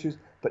fundraising issues.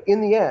 But in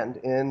the end,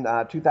 in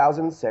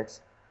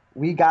 2006,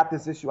 we got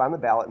this issue on the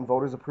ballot, and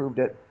voters approved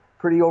it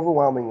pretty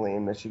overwhelmingly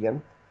in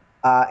Michigan,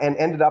 and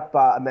ended up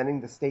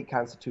amending the state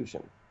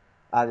constitution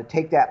to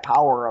take that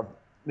power of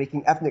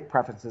making ethnic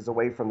preferences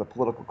away from the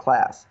political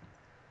class.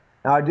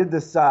 Now, I did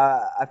this.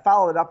 I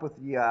followed it up with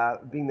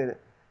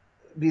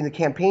being the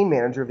campaign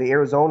manager of the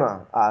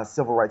Arizona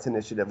Civil Rights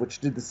Initiative, which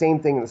did the same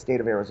thing in the state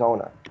of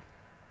Arizona.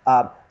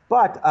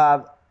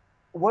 But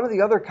one of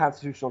the other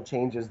constitutional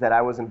changes that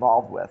I was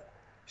involved with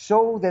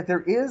show that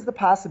there is the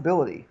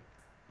possibility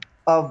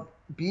of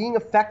being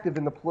effective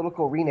in the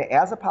political arena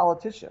as a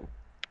politician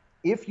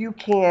if you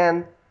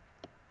can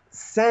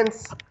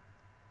sense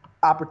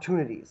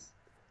opportunities,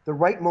 the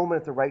right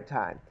moment at the right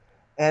time.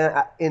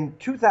 And in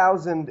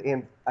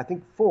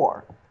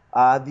 2004,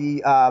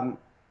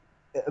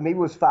 maybe it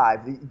was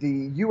 5,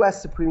 the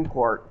U.S. Supreme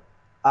Court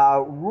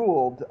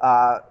ruled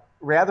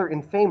rather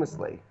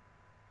infamously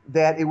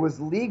that it was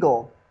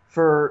legal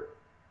for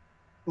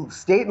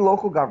state and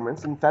local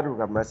governments, and federal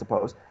government, I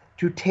suppose,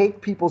 to take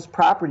people's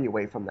property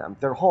away from them,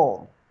 their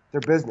home,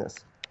 their business,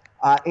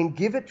 and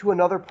give it to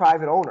another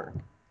private owner,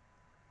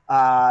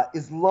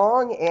 as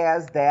long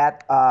as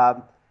that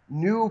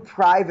new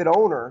private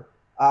owner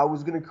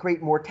was going to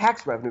create more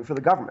tax revenue for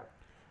the government.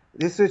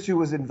 This issue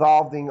was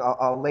involving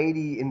a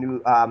lady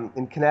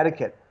in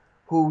Connecticut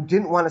who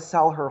didn't want to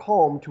sell her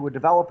home to a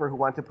developer who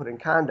wanted to put in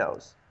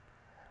condos.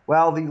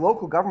 Well, the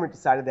local government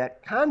decided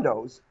that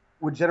condos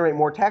would generate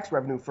more tax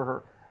revenue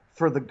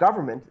for the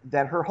government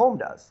than her home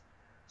does.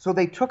 So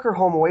they took her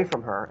home away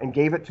from her and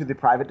gave it to the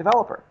private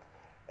developer.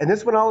 And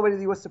this went all the way to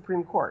the U.S.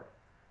 Supreme Court.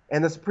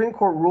 And the Supreme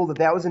Court ruled that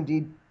that was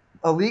indeed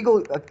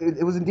illegal.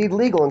 It was indeed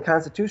legal and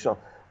constitutional.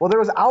 Well, there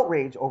was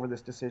outrage over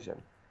this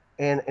decision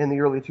in the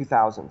early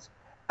 2000s.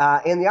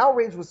 And the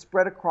outrage was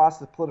spread across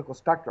the political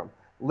spectrum.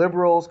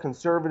 Liberals,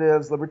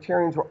 conservatives,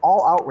 libertarians were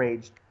all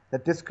outraged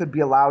that this could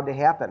be allowed to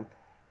happen.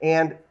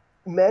 And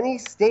many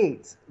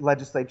states'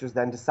 legislatures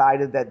then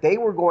decided that they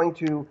were going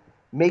to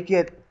make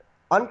it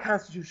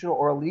unconstitutional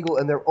or illegal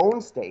in their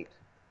own state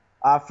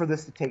for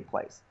this to take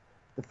place.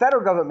 The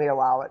federal government may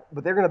allow it,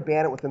 but they're going to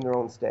ban it within their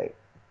own state.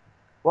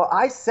 Well,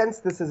 I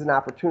sensed this as an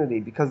opportunity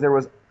because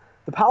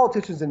the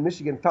politicians in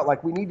Michigan felt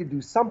like we need to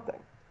do something.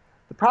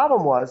 The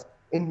problem was,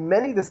 in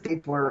many of the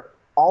states where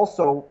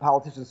also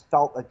politicians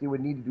felt like they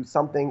would need to do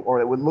something or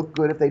it would look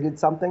good if they did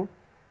something,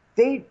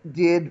 they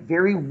did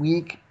very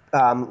weak,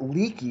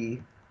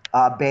 leaky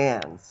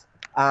bans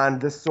on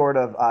this sort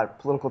of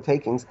political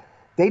takings.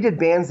 They did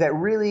bans that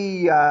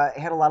really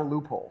had a lot of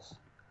loopholes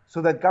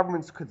so that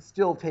governments could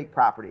still take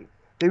property.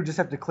 They would just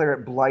have to declare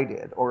it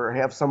blighted or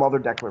have some other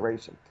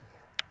declaration.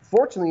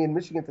 fortunately, in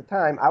Michigan at the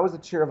time, I was the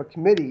chair of a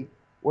committee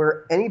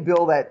where any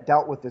bill that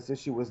dealt with this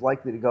issue was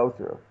likely to go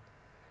through.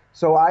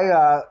 So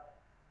I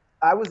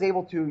was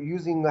able to,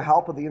 using the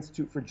help of the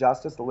Institute for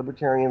Justice, the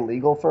libertarian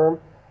legal firm,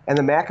 and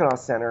the Mackinac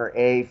Center,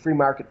 a free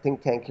market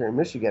think tank here in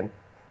Michigan,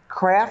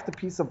 craft a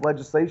piece of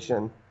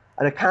legislation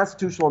and a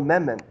constitutional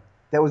amendment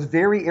that was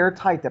very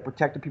airtight that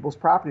protected people's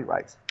property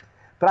rights.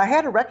 But I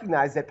had to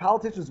recognize that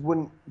politicians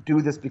wouldn't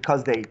do this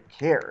because they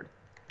cared.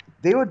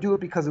 They would do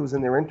it because it was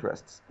in their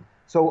interests.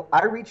 So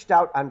I reached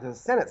out onto the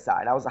Senate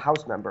side, I was a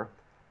House member,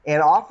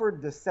 and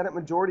offered the Senate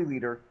Majority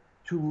Leader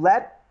to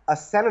let a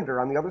senator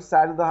on the other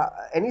side of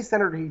any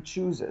senator he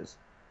chooses,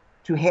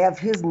 to have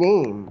his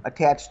name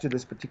attached to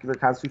this particular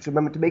constitutional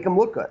amendment to make him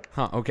look good.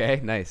 Huh, okay,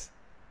 nice.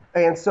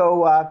 And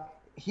so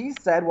he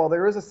said, well,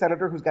 there is a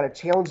senator who's got a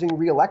challenging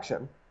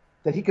re-election,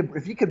 that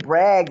if he could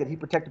brag that he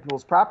protected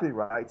people's property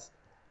rights,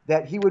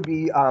 that he would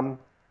be,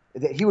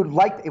 that he would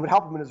it would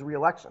help him in his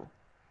re-election.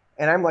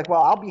 And I'm like,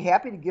 well, I'll be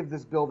happy to give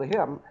this bill to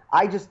him.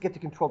 I just get to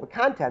control the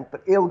content,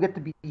 but it'll get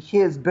to be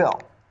his bill.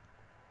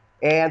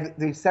 And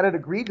the Senate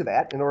agreed to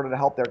that in order to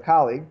help their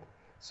colleague.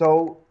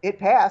 So it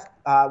passed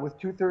with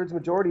 2/3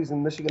 majorities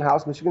in Michigan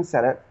House, Michigan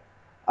Senate,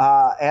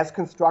 as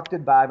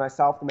constructed by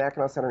myself, the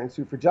Mackinac Center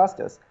Institute for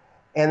Justice,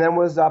 and then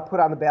was put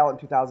on the ballot in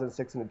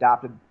 2006 and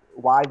adopted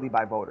widely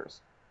by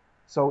voters.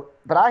 So,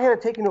 but I had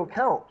to take into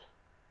account,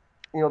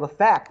 the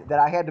fact that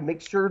I had to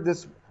make sure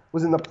this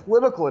was in the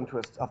political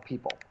interest of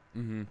people,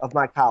 of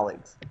my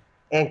colleagues,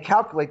 and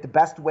calculate the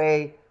best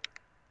way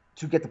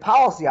to get the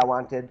policy I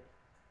wanted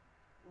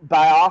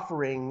by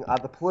offering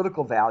the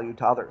political value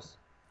to others.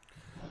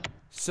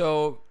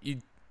 So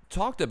you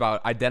talked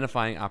about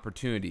identifying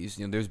opportunities.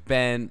 There's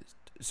been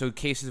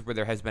cases where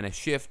there has been a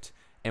shift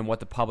in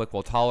what the public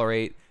will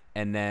tolerate,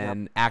 and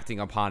then acting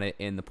upon it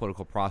in the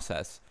political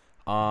process.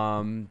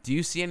 Do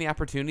you see any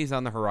opportunities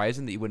on the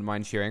horizon that you wouldn't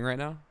mind sharing right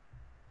now?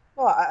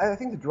 Well, I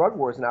think the drug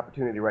war is an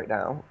opportunity right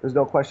now. There's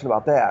no question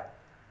about that.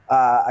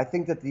 I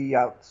think that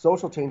the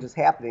social change is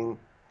happening,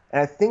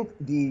 and I think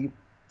the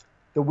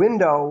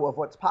window of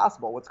what's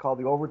possible, what's called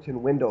the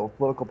Overton window of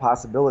political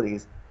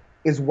possibilities,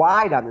 is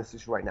wide on this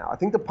issue right now. I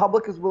think the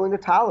public is willing to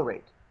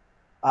tolerate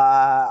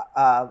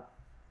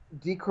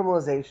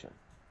decriminalization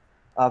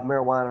of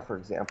marijuana, for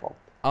example.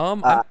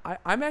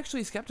 I'm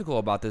actually skeptical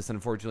about this,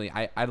 unfortunately.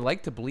 I'd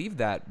like to believe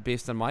that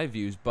based on my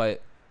views,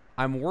 but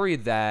I'm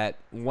worried that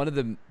one of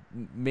the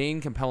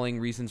main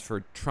compelling reasons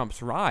for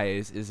Trump's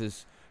rise is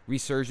this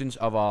resurgence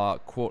of a,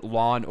 quote,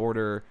 law and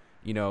order,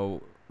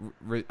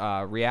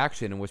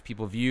 reaction in which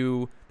people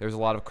view there's a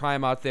lot of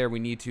crime out there. We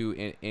need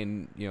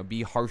to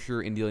be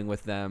harsher in dealing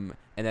with them,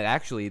 and that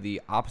actually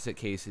the opposite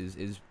case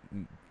is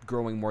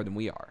growing more than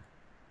we are.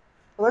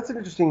 Well, that's an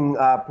interesting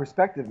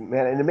perspective,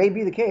 man, and it may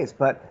be the case.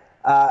 But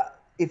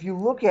if you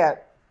look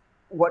at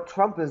what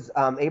Trump is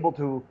able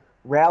to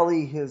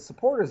rally his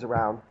supporters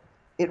around,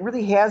 it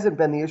really hasn't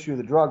been the issue of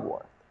the drug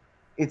war.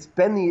 It's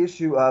been the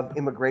issue of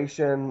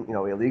immigration,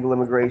 illegal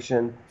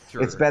immigration.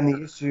 Sure. It's been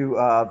the issue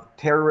of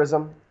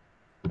terrorism.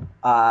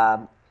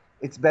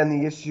 It's been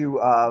the issue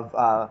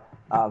of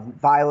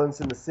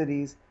violence in the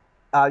cities.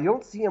 You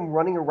don't see him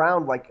running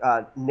around like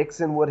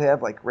Nixon would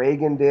have, like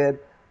Reagan did,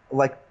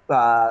 like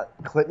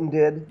Clinton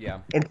did,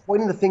 and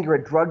pointing the finger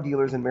at drug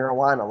dealers and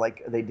marijuana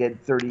like they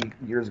did 30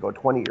 years ago,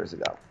 20 years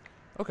ago.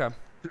 Okay.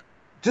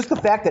 Just the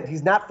fact that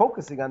he's not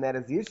focusing on that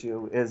as the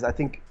issue is, I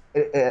think,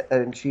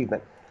 an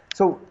achievement.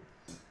 So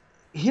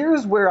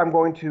here's where I'm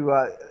going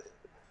to,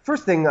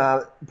 first thing,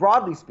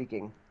 broadly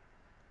speaking,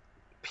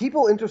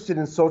 people interested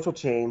in social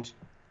change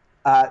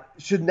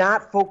should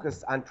not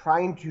focus on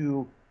trying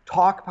to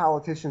talk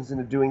politicians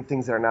into doing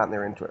things that are not in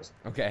their interest.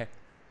 Okay.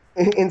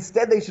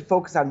 Instead, they should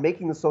focus on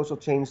making the social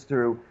change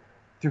through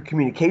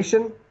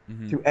communication,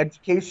 through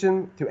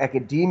education, through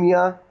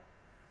academia,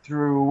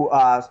 through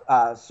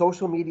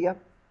social media,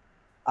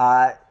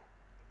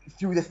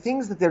 through the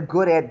things that they're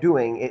good at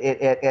doing,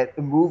 at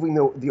moving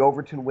the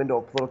Overton window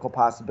of political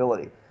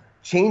possibility,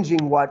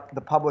 changing what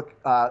the public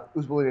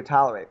is willing to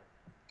tolerate.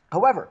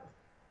 However,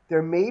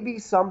 there may be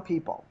some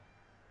people,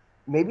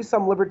 maybe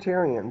some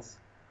libertarians,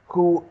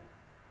 who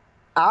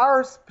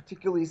are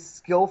particularly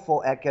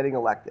skillful at getting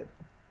elected.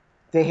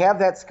 They have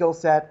that skill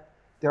set.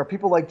 There are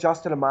people like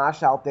Justin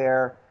Amash out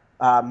there,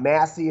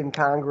 Massey in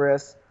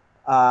Congress,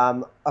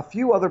 a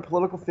few other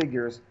political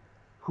figures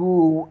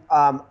who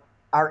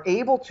are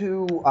able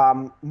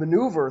to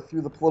maneuver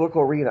through the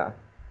political arena,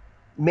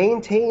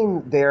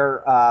 maintain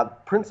their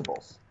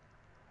principles,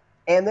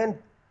 and then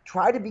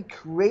try to be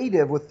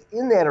creative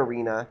within that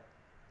arena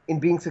in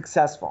being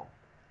successful.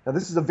 Now,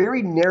 this is a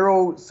very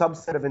narrow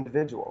subset of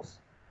individuals,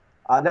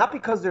 not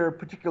because they're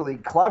particularly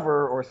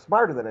clever or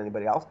smarter than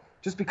anybody else,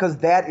 just because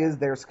that is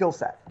their skill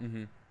set.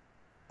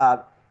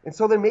 And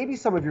so there may be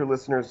some of your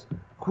listeners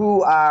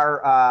who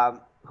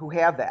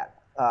have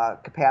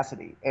that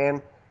capacity,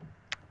 and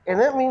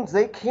that means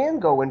they can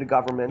go into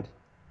government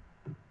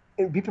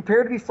and be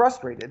prepared to be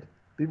frustrated,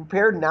 be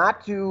prepared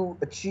not to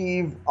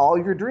achieve all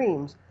your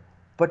dreams,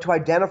 but to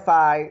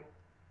identify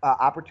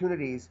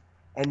opportunities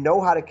and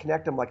know how to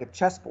connect them like a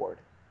chessboard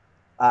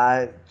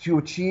to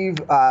achieve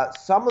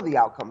some of the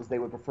outcomes they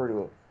would prefer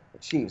to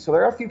achieve. So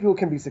there are a few people who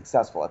can be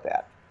successful at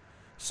that.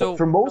 So but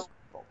for most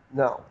people,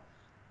 no.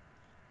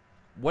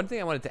 One thing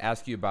I wanted to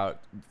ask you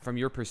about from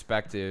your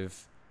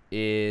perspective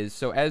is,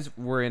 so as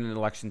we're in an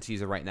election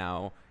season right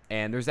now,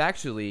 and there's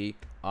actually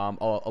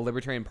a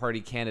Libertarian Party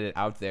candidate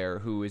out there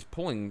who is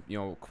polling,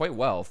 quite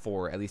well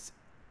for, at least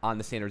on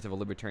the standards of a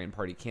Libertarian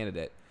Party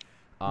candidate.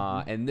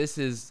 And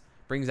this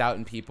brings out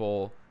in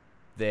people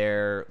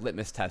their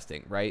litmus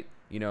testing, right?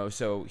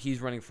 So he's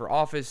running for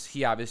office.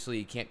 He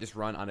obviously can't just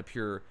run on a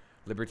pure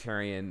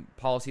libertarian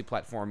policy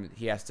platform.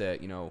 He has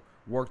to,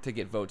 work to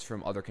get votes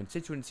from other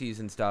constituencies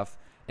and stuff.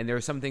 And there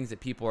are some things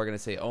that people are going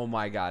to say, oh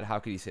my God, how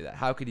could he say that?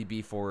 How could he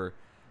be for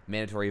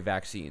mandatory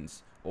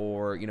vaccines?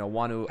 Or,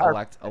 want to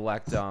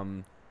elect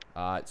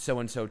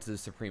so-and-so to the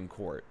Supreme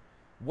Court.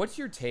 What's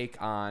your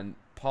take on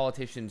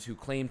politicians who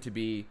claim to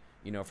be,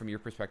 from your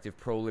perspective,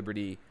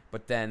 pro-liberty,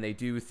 but then they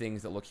do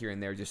things that look here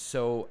and there just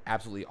so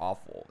absolutely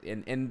awful?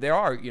 And there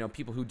are,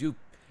 people who do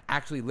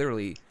actually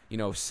literally,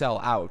 sell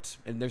out.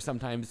 And there's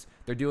sometimes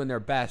they're doing their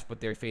best, but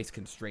they face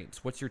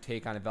constraints. What's your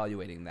take on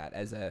evaluating that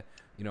as a,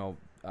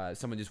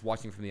 someone just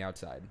watching from the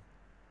outside?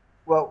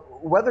 Well,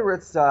 whether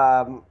it's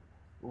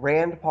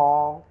Rand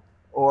Paul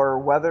or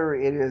whether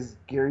it is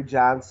Gary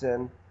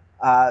Johnson,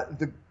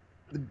 the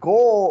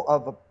goal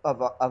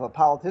of a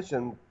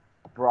politician,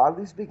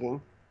 broadly speaking,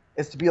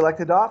 is to be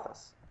elected to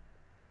office.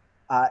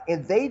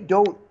 And they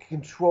don't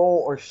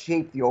control or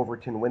shape the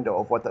Overton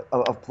window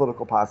of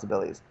political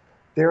possibilities.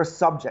 They're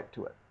subject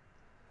to it.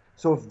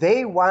 So if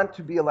they want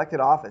to be elected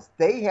to office,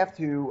 they have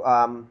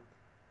to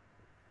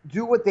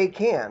do what they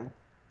can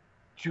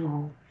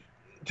to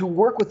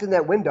work within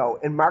that window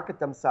and market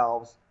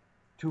themselves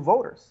to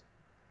voters.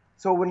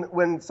 So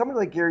when somebody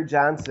like Gary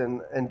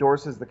Johnson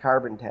endorses the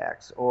carbon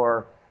tax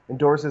or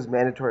endorses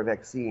mandatory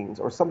vaccines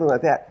or something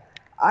like that,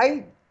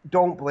 I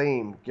don't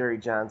blame Gary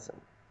Johnson.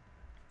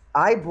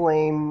 I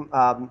blame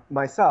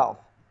myself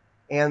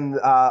and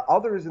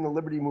others in the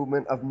liberty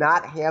movement of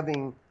not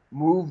having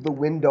moved the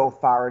window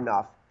far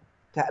enough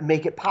to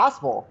make it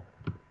possible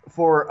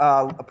for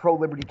a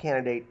pro-liberty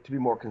candidate to be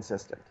more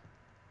consistent.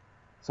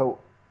 So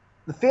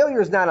the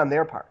failure is not on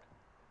their part.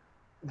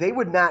 They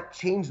would not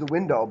change the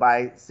window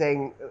by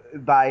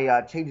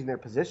changing their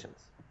positions.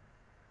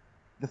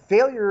 The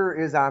failure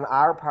is on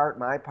our part,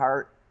 my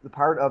part, the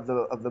part of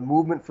the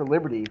movement for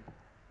liberty,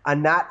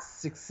 on not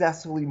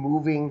successfully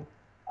moving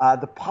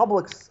the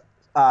public's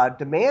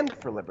demand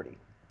for liberty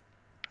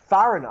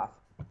far enough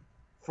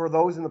for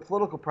those in the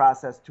political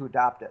process to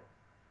adopt it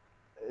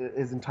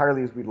as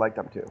entirely as we'd like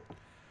them to.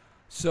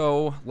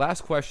 So,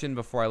 last question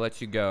before I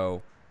let you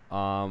go.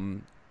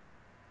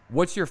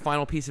 What's your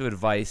final piece of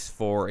advice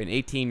for an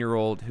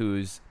 18-year-old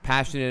who's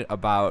passionate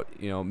about,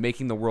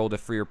 making the world a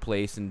freer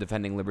place and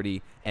defending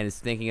liberty and is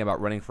thinking about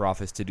running for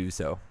office to do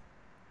so?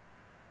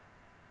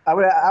 I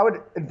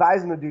would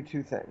advise them to do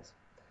two things.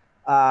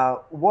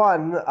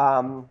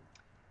 One,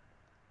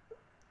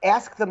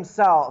 ask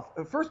themselves,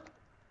 first,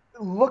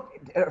 look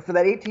for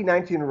that 18,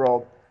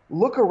 19-year-old,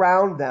 look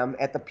around them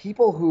at the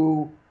people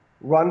who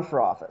run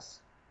for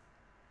office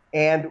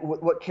and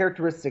what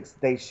characteristics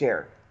they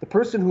share. The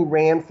person who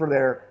ran for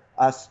their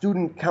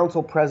student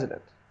council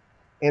president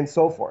and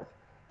so forth.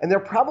 And they're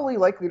probably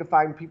likely to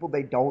find people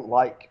they don't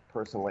like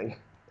personally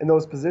in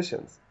those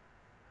positions.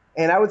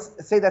 And I would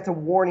say that's a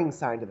warning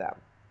sign to them,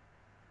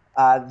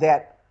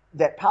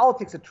 that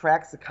politics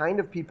attracts the kind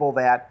of people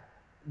that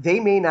they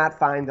may not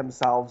find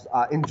themselves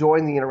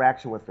enjoying the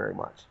interaction with very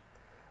much.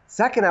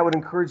 Second, I would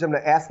encourage them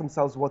to ask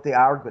themselves what they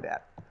are good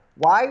at.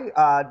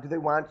 Why do they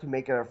want to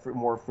make it a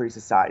more free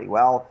society?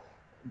 Well,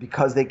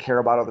 because they care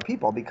about other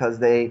people, because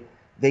they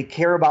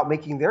care about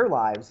making their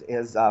lives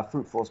as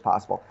fruitful as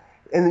possible.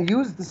 And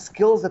use the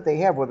skills that they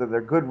have, whether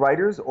they're good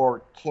writers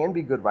or can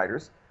be good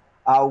writers,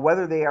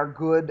 whether they are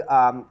good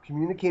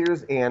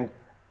communicators and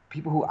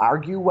people who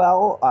argue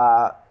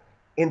well,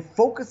 and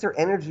focus their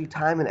energy,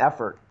 time, and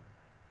effort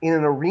in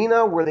an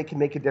arena where they can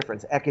make a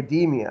difference.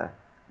 Academia,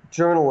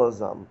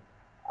 journalism,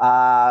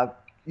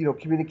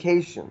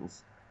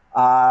 communications,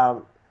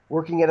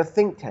 working at a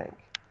think tank.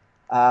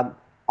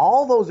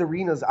 All those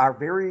arenas are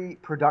very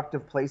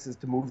productive places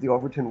to move the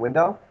Overton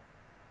window.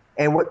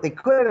 And what they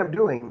could end up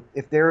doing,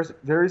 if they're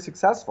very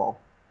successful,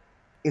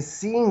 is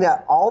seeing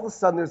that all of a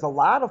sudden there's a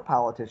lot of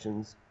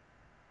politicians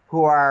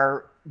who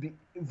are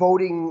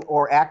voting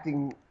or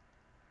acting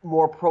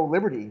more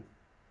pro-liberty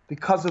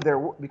because of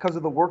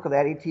the work of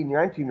that 18,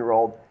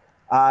 19-year-old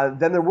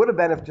than there would have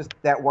been if just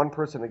that one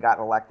person had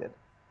gotten elected.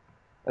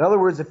 In other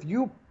words, if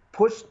you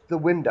push the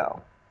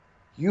window,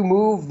 you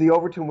move the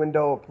Overton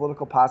window of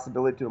political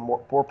possibility to a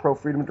more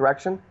pro-freedom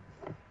direction,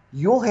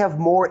 you'll have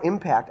more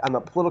impact on the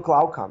political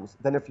outcomes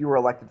than if you were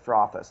elected for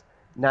office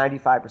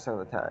 95% of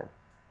the time.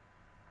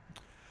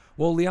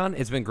 Well, Leon,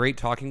 it's been great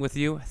talking with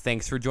you.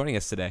 Thanks for joining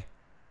us today.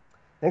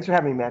 Thanks for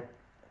having me, Matt.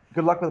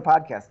 Good luck with the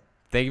podcast.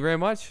 Thank you very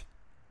much.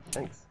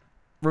 Thanks.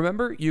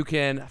 Remember, you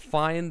can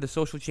find the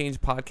Social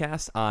Change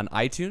Podcast on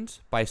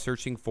iTunes by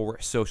searching for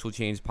Social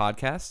Change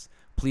Podcasts.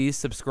 please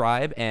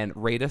subscribe and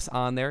rate us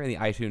on there in the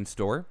iTunes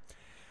store.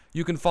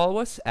 You can follow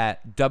us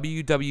at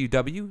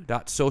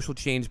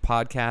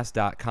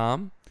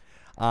www.socialchangepodcast.com,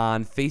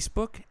 on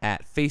Facebook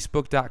at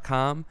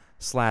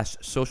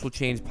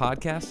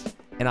facebook.com/socialchangepodcast,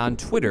 and on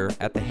Twitter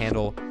at the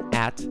handle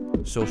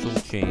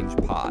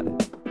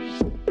 @socialchangepod.